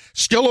way.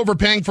 Still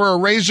overpaying for a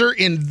razor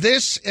in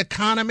this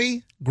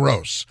economy?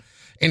 Gross.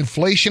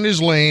 Inflation is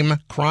lame.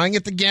 Crying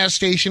at the gas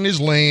station is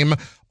lame.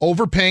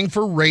 Overpaying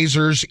for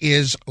razors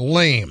is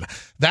lame.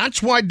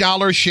 That's why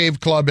Dollar Shave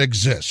Club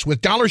exists.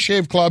 With Dollar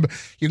Shave Club,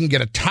 you can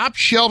get a top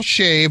shelf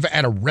shave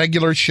at a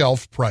regular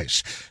shelf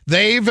price.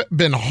 They've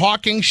been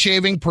hawking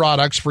shaving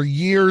products for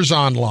years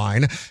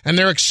online, and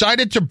they're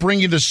excited to bring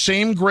you the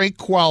same great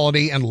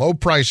quality and low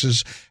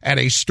prices at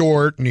a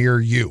store near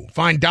you.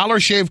 Find Dollar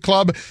Shave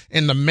Club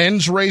in the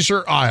men's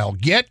razor aisle.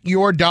 Get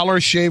your Dollar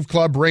Shave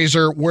Club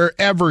razor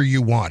wherever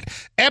you want.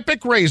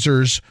 Epic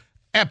razors,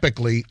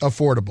 epically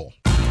affordable.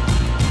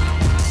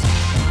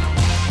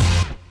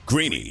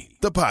 Greeny,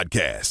 the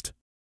podcast.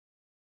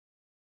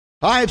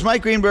 Hi, it's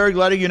Mike Greenberg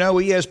letting you know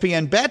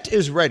ESPN Bet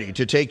is ready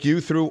to take you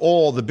through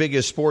all the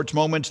biggest sports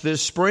moments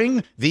this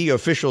spring. The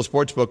official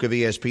sportsbook of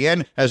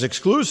ESPN has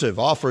exclusive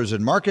offers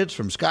and markets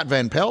from Scott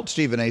Van Pelt,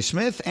 Stephen A.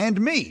 Smith,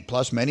 and me,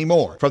 plus many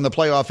more. From the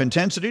playoff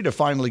intensity to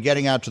finally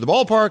getting out to the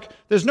ballpark,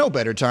 there's no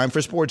better time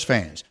for sports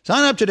fans.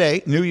 Sign up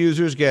today. New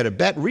users get a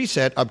bet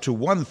reset up to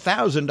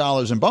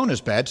 $1,000 in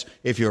bonus bets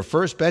if your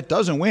first bet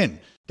doesn't win.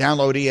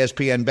 Download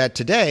ESPN Bet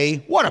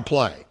today. What a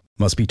play.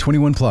 Must be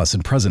 21 plus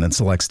and present in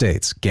select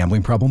states.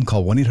 Gambling problem?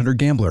 Call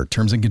 1-800-GAMBLER.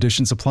 Terms and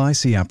conditions apply.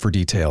 See app for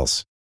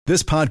details.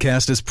 This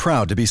podcast is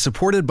proud to be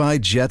supported by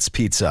Jets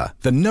Pizza,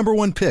 the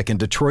 #1 pick in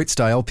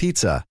Detroit-style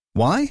pizza.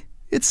 Why?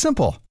 It's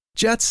simple.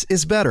 Jets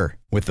is better.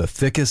 With the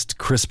thickest,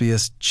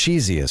 crispiest,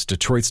 cheesiest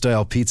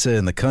Detroit-style pizza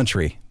in the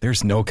country,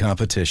 there's no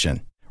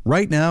competition.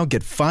 Right now,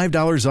 get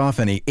 $5 off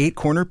any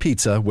 8-corner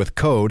pizza with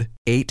code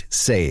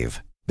 8SAVE.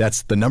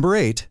 That's the number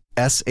 8,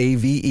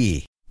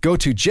 SAVE. Go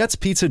to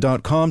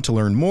jetspizza.com to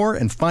learn more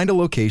and find a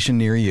location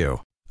near you.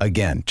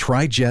 Again,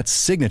 try Jet's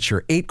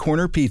signature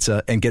 8-corner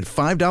pizza and get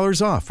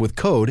 $5 off with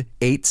code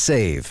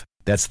 8SAVE.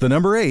 That's the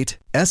number 8,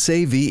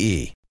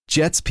 SAVE.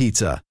 Jet's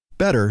Pizza.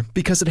 Better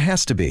because it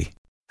has to be.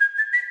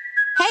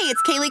 Hey,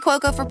 it's Kaylee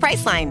Cuoco for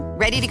Priceline.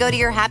 Ready to go to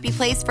your happy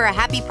place for a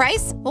happy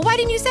price? Well, why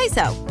didn't you say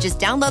so? Just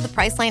download the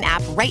Priceline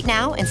app right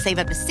now and save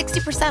up to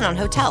 60% on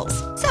hotels.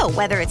 So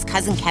whether it's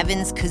Cousin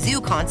Kevin's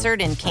Kazoo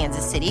Concert in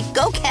Kansas City,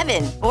 go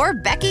Kevin, or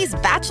Becky's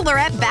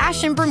Bachelorette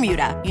Bash in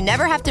Bermuda, you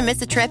never have to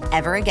miss a trip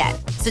ever again.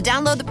 So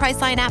download the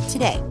Priceline app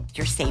today.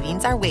 Your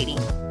savings are waiting.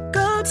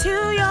 Go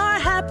to your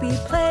happy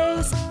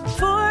place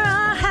for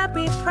a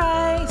happy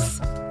price.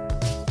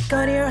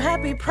 Go to your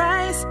happy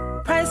price,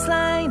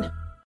 Priceline.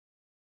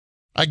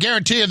 I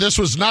guarantee you this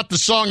was not the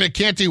song that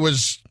Canty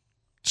was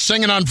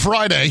singing on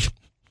Friday.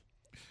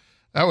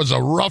 That was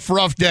a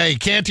rough day.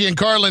 Canty and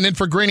Carlin in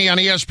for Greeny on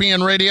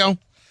ESPN Radio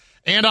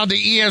and on the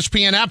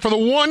ESPN app. For the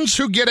ones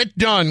who get it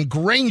done,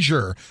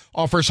 Grainger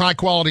offers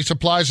high-quality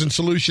supplies and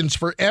solutions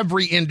for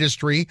every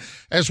industry,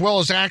 as well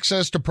as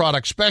access to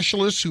product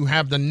specialists who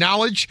have the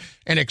knowledge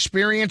and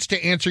experience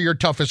to answer your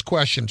toughest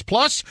questions.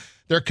 Plus,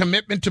 their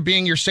commitment to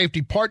being your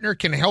safety partner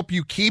can help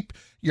you keep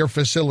your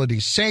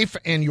facilities safe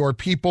and your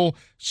people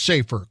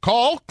safer.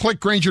 Call, click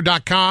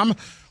Grainger.com,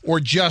 or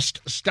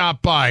just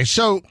stop by.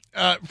 So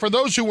for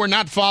those who were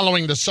not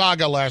following the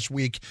saga last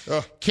week,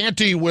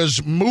 Canty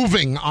was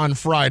moving on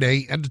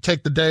Friday and to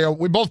take the day off.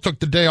 We both took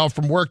the day off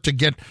from work to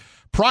get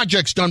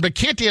projects done, but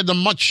Canty had the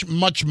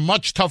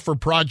much tougher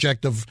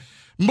project of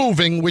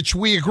moving, which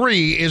we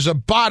agree is a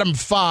bottom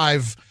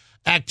 5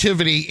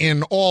 activity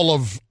in all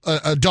of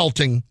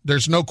adulting.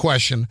 There's no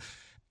question.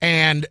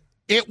 And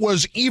it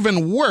was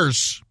even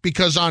worse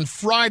because on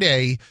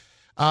Friday,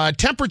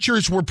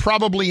 temperatures were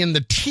probably in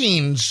the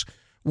teens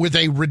with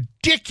a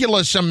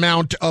ridiculous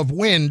amount of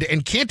wind,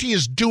 and Canty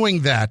is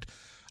doing that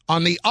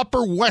on the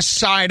Upper West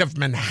Side of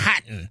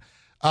Manhattan.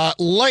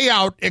 Lay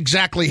out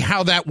exactly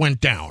how that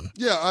went down.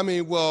 Yeah, I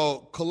mean,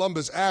 well,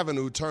 Columbus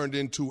Avenue turned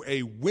into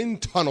a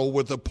wind tunnel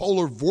with a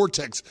polar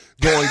vortex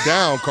going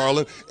down,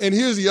 Carlin. And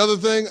here's the other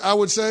thing I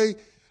would say.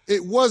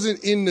 It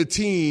wasn't in the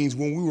teens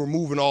when we were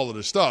moving all of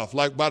the stuff.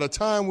 Like, by the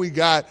time we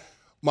got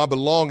my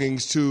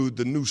belongings to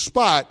the new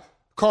spot,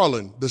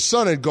 Carlin, the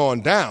sun had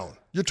gone down.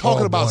 You're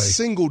talking about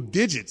single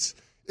digits.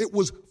 It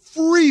was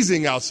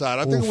freezing outside.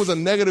 I think it was a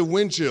negative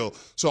wind chill.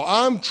 So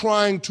I'm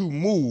trying to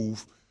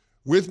move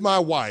with my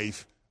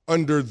wife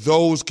under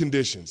those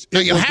conditions. Now,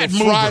 you had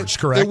movers,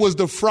 correct? It was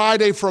the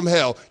Friday from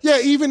hell. Yeah,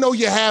 even though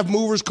you have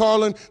movers,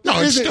 Carlin,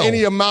 there isn't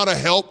any amount of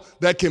help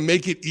that can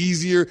make it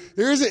easier.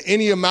 There isn't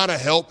any amount of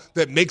help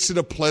that makes it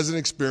a pleasant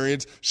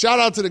experience. Shout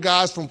out to the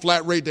guys from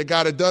Flat Rate that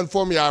got it done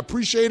for me. I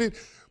appreciate it.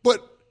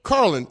 But,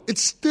 Carlin,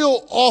 it's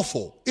still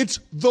awful. It's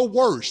the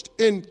worst.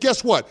 And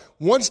guess what?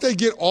 Once they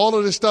get all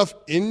of this stuff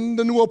in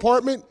the new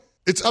apartment,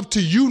 it's up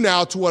to you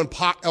now to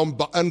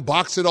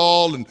unbox it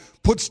all and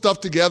put stuff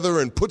together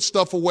and put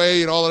stuff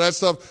away and all of that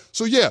stuff.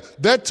 So, yeah,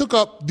 that took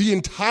up the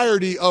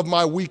entirety of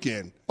my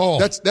weekend.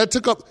 That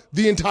took up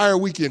the entire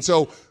weekend.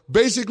 So,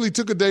 basically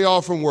took a day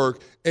off from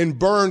work and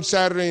burned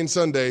Saturday and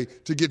Sunday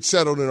to get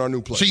settled in our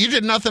new place. So you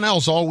did nothing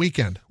else all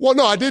weekend? Well,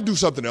 no, I did do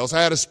something else.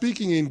 I had a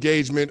speaking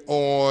engagement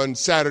on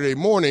Saturday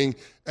morning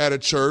at a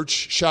church.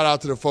 Shout out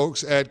to the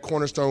folks at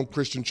Cornerstone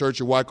Christian Church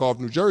in Wyckoff,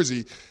 New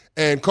Jersey.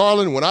 And,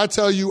 Carlin, when I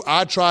tell you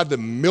I tried to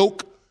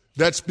milk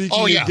that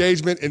speaking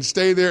engagement and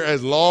stay there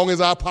as long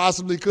as I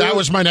possibly could. That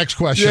was my next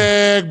question.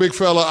 Yeah, big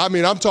fella. I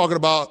mean, I'm talking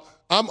about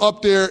I'm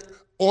up there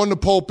on the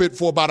pulpit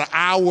for about an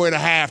hour and a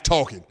half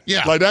talking.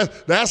 Yeah. Like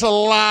that's a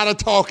lot of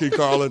talking,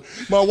 Carlin.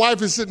 My wife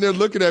is sitting there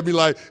looking at me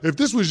like, if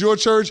this was your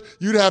church,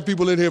 you'd have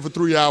people in here for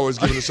 3 hours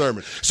giving a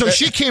sermon. So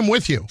she came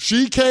with you?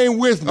 She came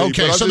with me.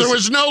 Okay, so there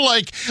was no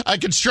like, I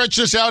could stretch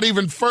this out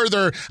even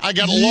further. I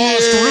got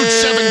lost. Route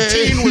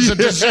 17 was a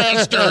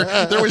disaster.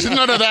 There was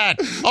none of that.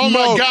 Oh,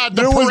 my God,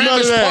 the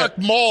Paramus Park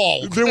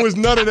Mall. There was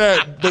none of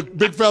that. But,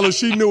 big fella,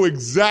 she knew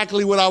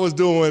exactly what I was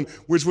doing,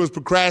 which was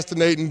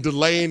procrastinating,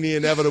 delaying the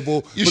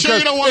inevitable. You sure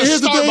you don't want a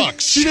Starbucks?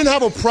 She didn't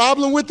have a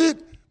problem with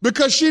it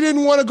because she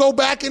didn't want to go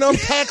back and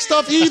unpack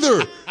stuff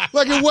either.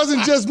 Like, it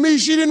wasn't just me.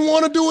 She didn't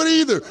want to do it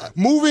either.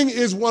 Moving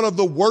is one of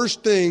the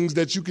worst things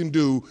that you can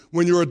do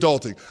when you're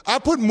adulting. I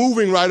put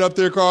moving right up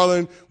there,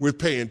 Carlin, with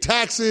paying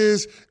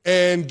taxes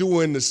and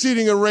doing the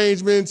seating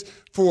arrangements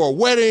for a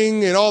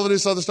wedding and all of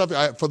this other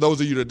stuff. For those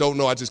of you that don't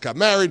know, I just got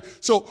married.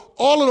 So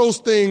all of those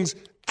things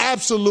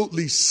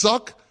absolutely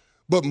suck,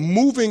 but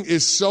moving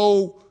is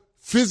so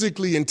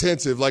physically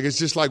intensive. Like, it's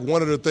just like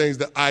one of the things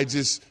that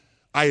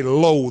I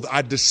loathe,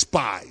 I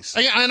despise.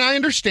 And I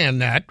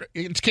understand that.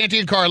 It's Canty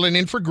and Carlin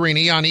in for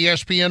Greeny on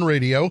ESPN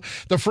Radio.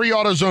 The free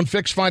AutoZone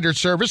Fix Finder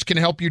service can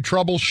help you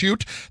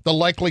troubleshoot the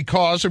likely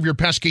cause of your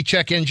pesky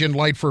check engine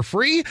light for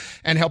free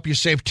and help you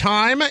save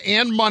time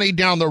and money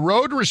down the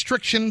road.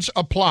 Restrictions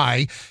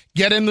apply.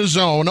 Get in the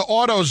zone,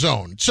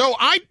 AutoZone. So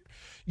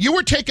you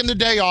were taking the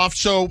day off,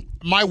 so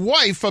my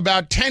wife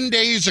about 10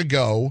 days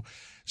ago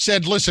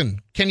said,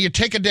 listen, can you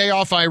take a day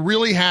off? I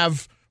really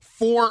have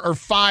 4 or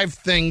 5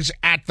 things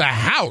at the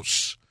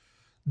house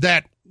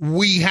that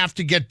we have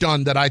to get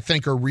done that I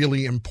think are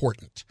really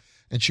important.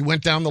 And she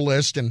went down the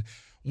list, and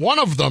one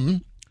of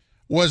them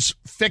was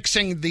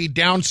fixing the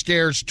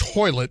downstairs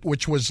toilet,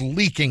 which was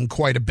leaking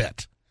quite a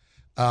bit.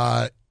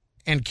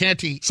 And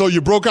Canty... So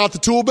you broke out the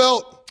tool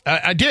belt?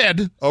 I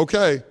did.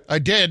 Okay. I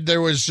did.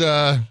 There was,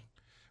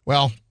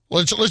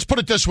 let's put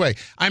it this way.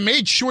 I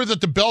made sure that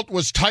the belt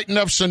was tight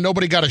enough so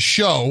nobody got a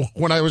show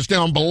when I was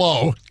down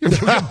below. Put it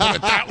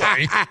that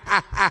way.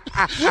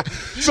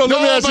 So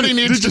nobody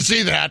needs to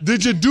see that.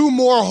 Did you do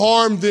more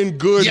harm than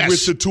good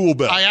with the tool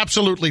belt? I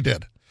absolutely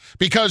did.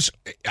 Because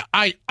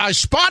I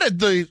spotted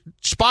the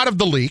spot of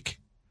the leak.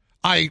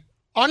 I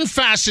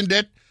unfastened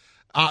it,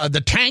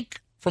 the tank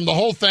from the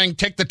whole thing.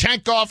 Take the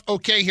tank off.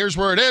 Okay, here's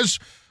where it is.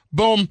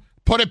 Boom.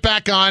 Put it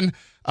back on.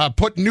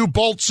 Put new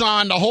bolts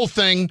on, the whole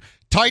thing.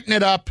 Tighten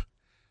it up.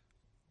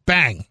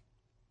 Bang.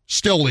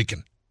 Still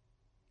leaking.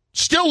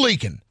 Still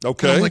leaking.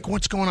 Okay. And I'm like,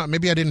 what's going on?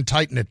 Maybe I didn't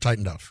tighten it tight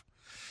enough.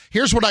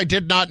 Here's what I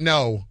did not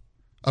know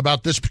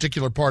about this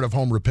particular part of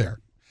home repair.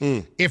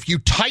 If you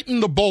tighten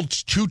the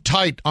bolts too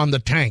tight on the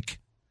tank,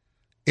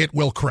 it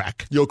will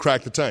crack. You'll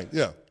crack the tank,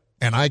 yeah.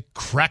 and I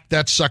cracked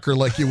that sucker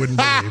like you wouldn't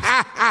believe.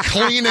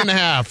 Clean in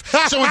half.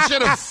 So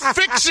instead of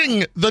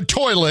fixing the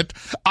toilet,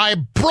 I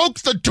broke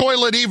the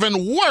toilet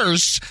even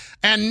worse,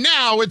 and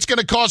now it's going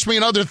to cost me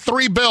another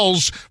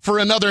 $3 for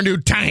another new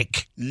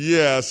tank.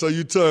 Yeah, so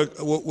you took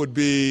what would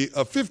be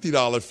a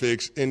 $50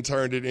 fix and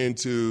turned it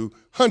into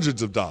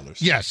hundreds of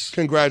dollars. Yes.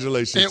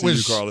 Congratulations to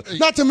you, Carlin.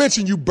 Not to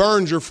mention you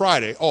burned your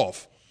Friday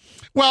off.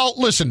 Well,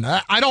 listen,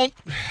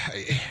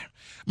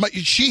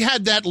 she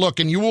had that look,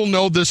 and you will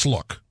know this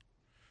look.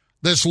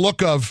 This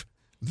look of,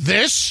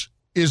 this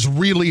is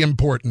really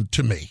important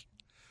to me,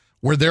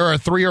 where there are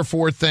 3 or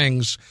 4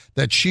 things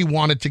that she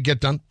wanted to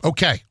get done.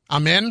 Okay,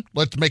 I'm in.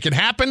 Let's make it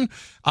happen.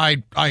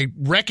 I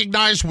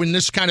recognize when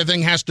this kind of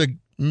thing has to,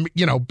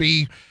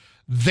 be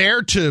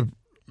there to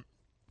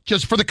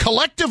just for the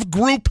collective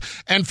group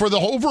and for the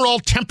overall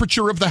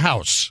temperature of the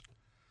house.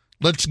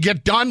 Let's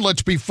get done.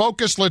 Let's be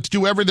focused. Let's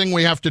do everything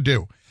we have to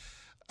do.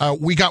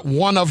 We got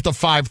 1 of the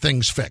 5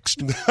 things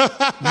fixed. 1.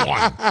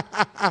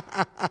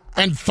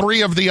 And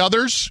 3 of the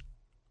others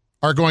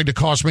are going to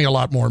cost me a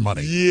lot more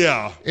money.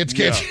 Yeah. It's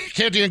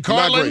Canty and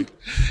Carlin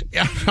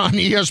on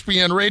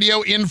ESPN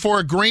Radio, in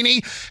for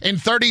Greeny. In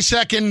 30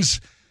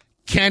 seconds,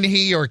 can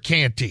he or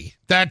can't he?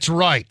 That's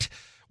right.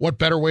 What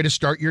better way to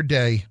start your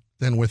day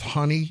than with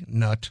Honey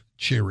Nut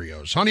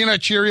Cheerios? Honey Nut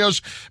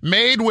Cheerios,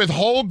 made with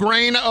whole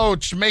grain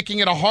oats, making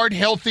it a heart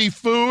healthy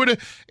food.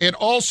 It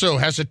also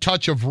has a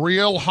touch of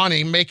real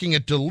honey, making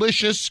it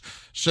delicious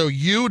so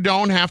you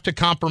don't have to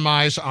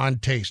compromise on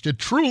taste. It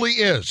truly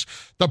is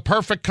the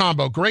perfect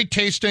combo. Great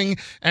tasting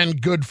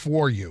and good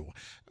for you.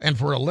 And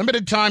for a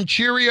limited time,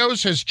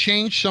 Cheerios has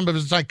changed some of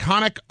its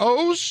iconic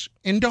O's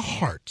into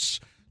hearts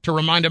to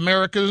remind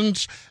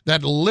Americans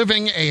that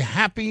living a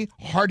happy,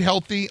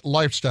 heart-healthy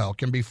lifestyle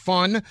can be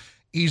fun,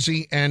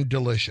 easy, and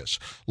delicious.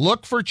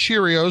 Look for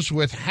Cheerios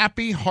with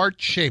happy heart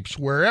shapes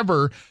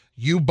wherever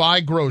you buy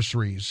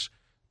groceries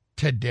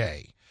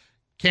today.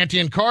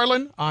 Canty and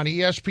Carlin on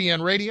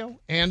ESPN Radio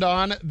and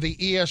on the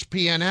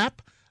ESPN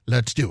app.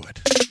 Let's do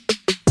it.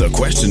 The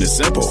question is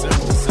simple.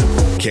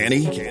 Can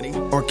he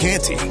or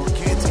can't he?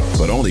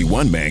 But only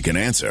one man can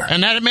answer.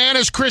 And that man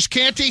is Chris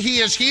Canty. He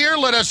is here.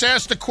 Let us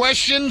ask the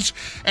questions.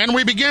 And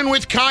we begin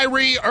with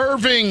Kyrie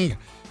Irving.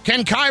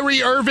 Can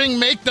Kyrie Irving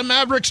make the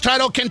Mavericks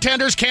title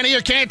contenders? Can he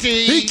or can't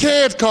he? He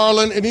can't,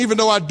 Carlin. And even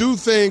though I do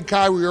think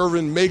Kyrie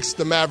Irving makes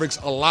the Mavericks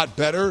a lot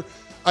better,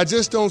 I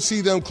just don't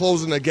see them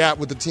closing the gap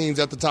with the teams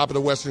at the top of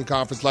the Western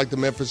Conference, like the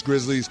Memphis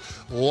Grizzlies,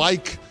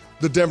 like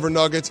the Denver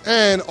Nuggets,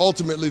 and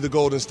ultimately the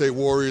Golden State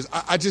Warriors.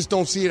 I just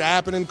don't see it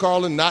happening,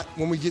 Carlin, not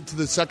when we get to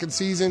the second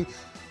season.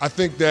 I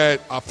think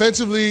that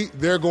offensively,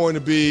 they're going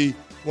to be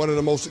one of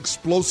the most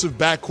explosive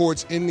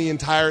backcourts in the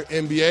entire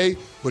NBA,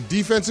 but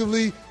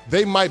defensively,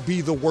 they might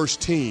be the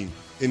worst team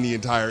in the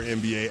entire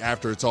NBA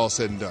after it's all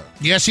said and done.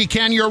 Yes, he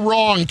can. You're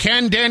wrong.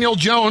 Can Daniel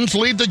Jones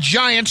lead the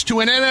Giants to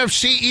an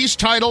NFC East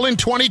title in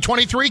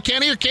 2023?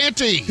 Can he or can't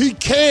he? He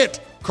can't,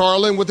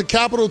 Carlin, with a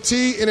capital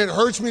T, and it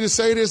hurts me to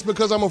say this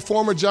because I'm a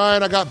former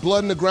Giant. I got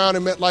blood in the ground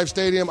in MetLife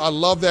Stadium. I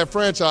love that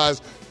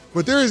franchise,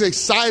 but there is a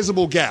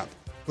sizable gap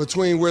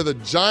between where the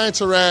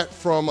Giants are at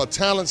from a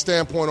talent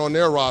standpoint on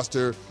their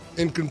roster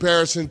in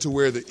comparison to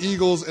where the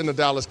Eagles and the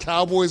Dallas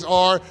Cowboys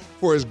are.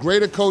 For as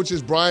great a coach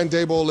as Brian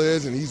Daboll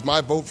is, and he's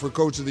my vote for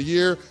Coach of the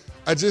Year,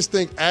 I just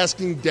think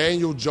asking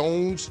Daniel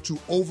Jones to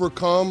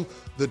overcome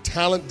the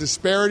talent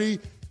disparity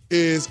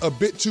is a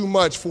bit too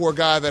much for a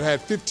guy that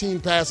had 15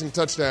 passing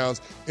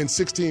touchdowns in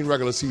 16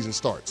 regular season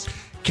starts.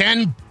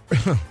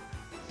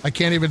 I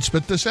can't even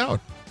spit this out.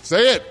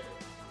 Say it.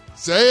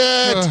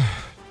 Say it.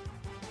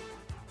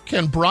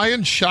 Can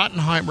Brian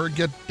Schottenheimer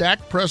get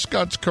Dak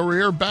Prescott's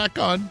career back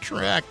on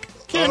track?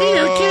 Can he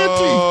or can't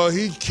he? Oh,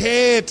 he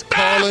can't,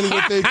 Carlin,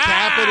 with a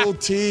capital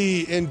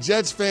T. And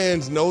Jets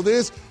fans know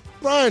this.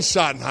 Brian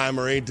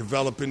Schottenheimer ain't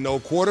developing no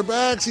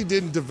quarterbacks. He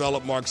didn't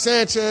develop Mark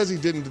Sanchez. He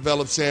didn't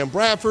develop Sam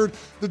Bradford.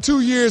 The 2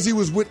 years he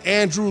was with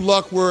Andrew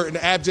Luck were an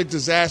abject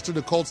disaster.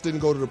 The Colts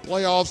didn't go to the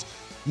playoffs.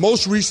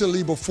 Most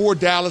recently, before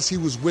Dallas, he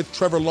was with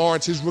Trevor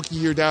Lawrence his rookie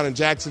year down in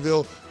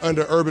Jacksonville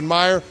under Urban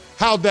Meyer.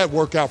 How'd that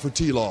work out for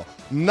T-Law?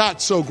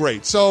 Not so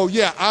great. So,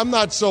 yeah, I'm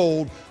not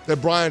sold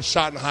that Brian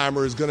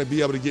Schottenheimer is going to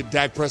be able to get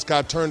Dak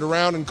Prescott turned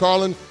around. And,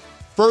 Carlin,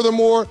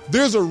 furthermore,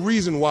 there's a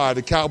reason why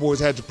the Cowboys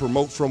had to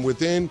promote from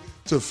within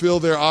to fill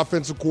their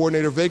offensive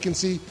coordinator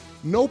vacancy.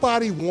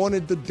 Nobody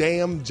wanted the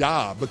damn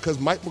job because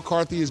Mike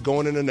McCarthy is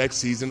going in the next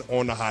season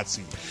on the hot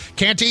seat.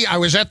 Canty, I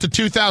was at the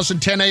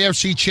 2010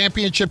 AFC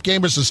Championship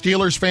game as a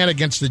Steelers fan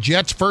against the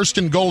Jets, 1st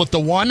and goal at the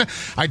 1.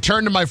 I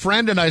turned to my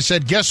friend and I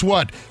said, guess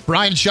what?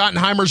 Brian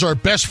Schottenheimer's our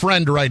best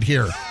friend right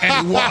here.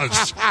 And he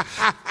was.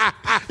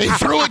 He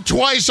threw it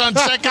twice on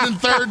 2nd and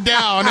 3rd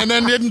down and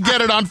then didn't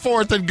get it on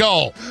 4th and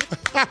goal.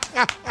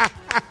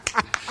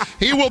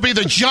 He will be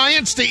the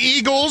Giants, the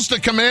Eagles, the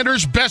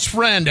Commanders' best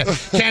friend.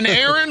 Can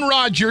Aaron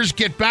Rodgers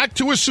get back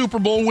to a Super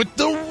Bowl with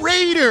the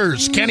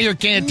Raiders? Can he or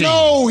can't he?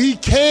 No, he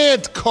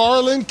can't,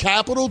 Carlin,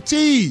 capital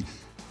T.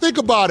 Think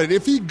about it.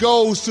 If he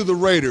goes to the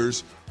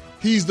Raiders,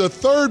 he's the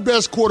 3rd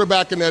best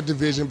quarterback in that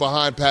division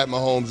behind Pat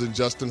Mahomes and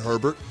Justin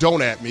Herbert.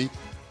 Don't at me.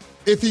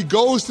 if he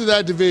goes to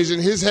that division,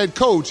 his head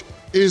coach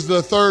is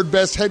the third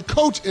best head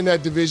coach in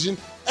that division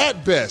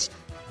at best,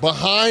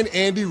 behind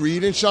Andy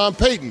Reid and Sean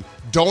Payton.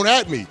 Don't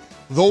at me.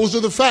 Those are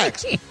the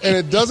facts. And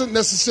it doesn't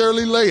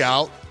necessarily lay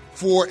out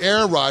for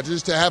Aaron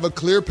Rodgers to have a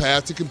clear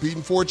path to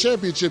competing for a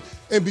championship.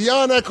 And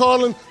beyond that,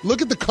 Carlin,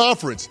 look at the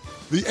conference.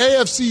 The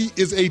AFC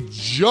is a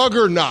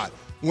juggernaut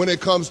when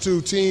it comes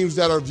to teams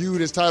that are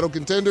viewed as title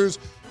contenders.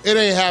 It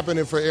ain't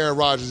happening for Aaron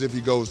Rodgers if he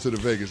goes to the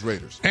Vegas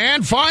Raiders.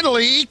 And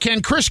finally,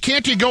 can Chris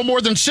Canty go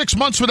more than 6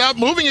 months without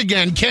moving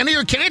again? Kenny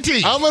or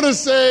Canty? I'm going to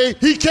say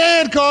he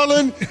can,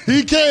 Carlin.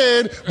 He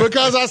can,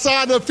 because I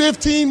signed a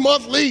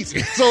 15-month lease.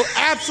 So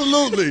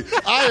absolutely,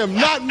 I am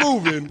not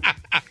moving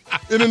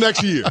in the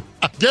next year.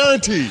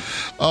 Guaranteed.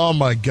 Oh,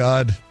 my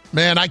God.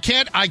 Man, I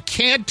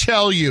can't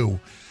tell you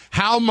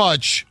how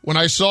much, when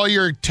I saw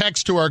your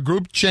text to our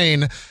group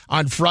chain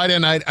on Friday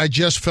night, I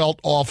just felt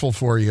awful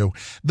for you.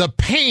 The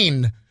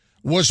pain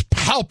was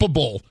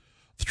palpable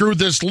through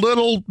this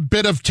little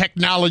bit of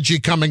technology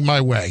coming my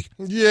way.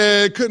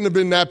 Yeah, it couldn't have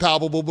been that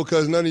palpable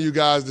because none of you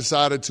guys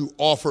decided to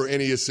offer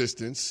any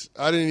assistance.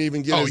 I didn't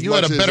even get as you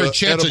much had a better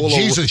chance of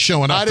Jesus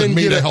showing up than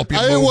me to help you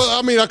move.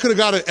 I could have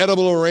got an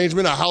edible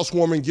arrangement, a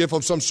housewarming gift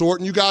of some sort,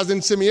 and you guys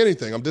didn't send me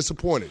anything. I'm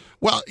disappointed.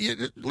 Well,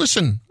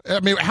 listen, I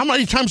mean, how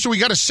many times do we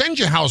got to send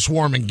you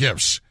housewarming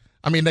gifts?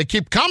 I mean, they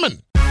keep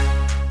coming.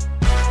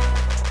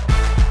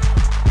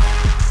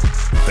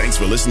 Thanks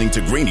for listening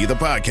to Greeny, the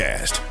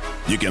podcast.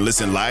 You can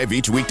listen live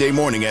each weekday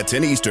morning at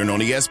 10 Eastern on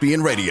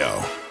ESPN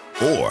Radio.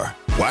 Or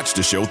watch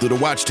the show through the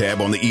Watch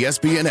tab on the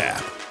ESPN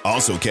app.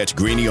 Also catch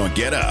Greeny on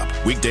Get Up,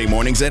 weekday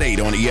mornings at 8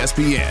 on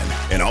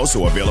ESPN. And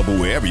also available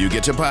wherever you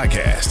get your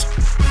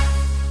podcast.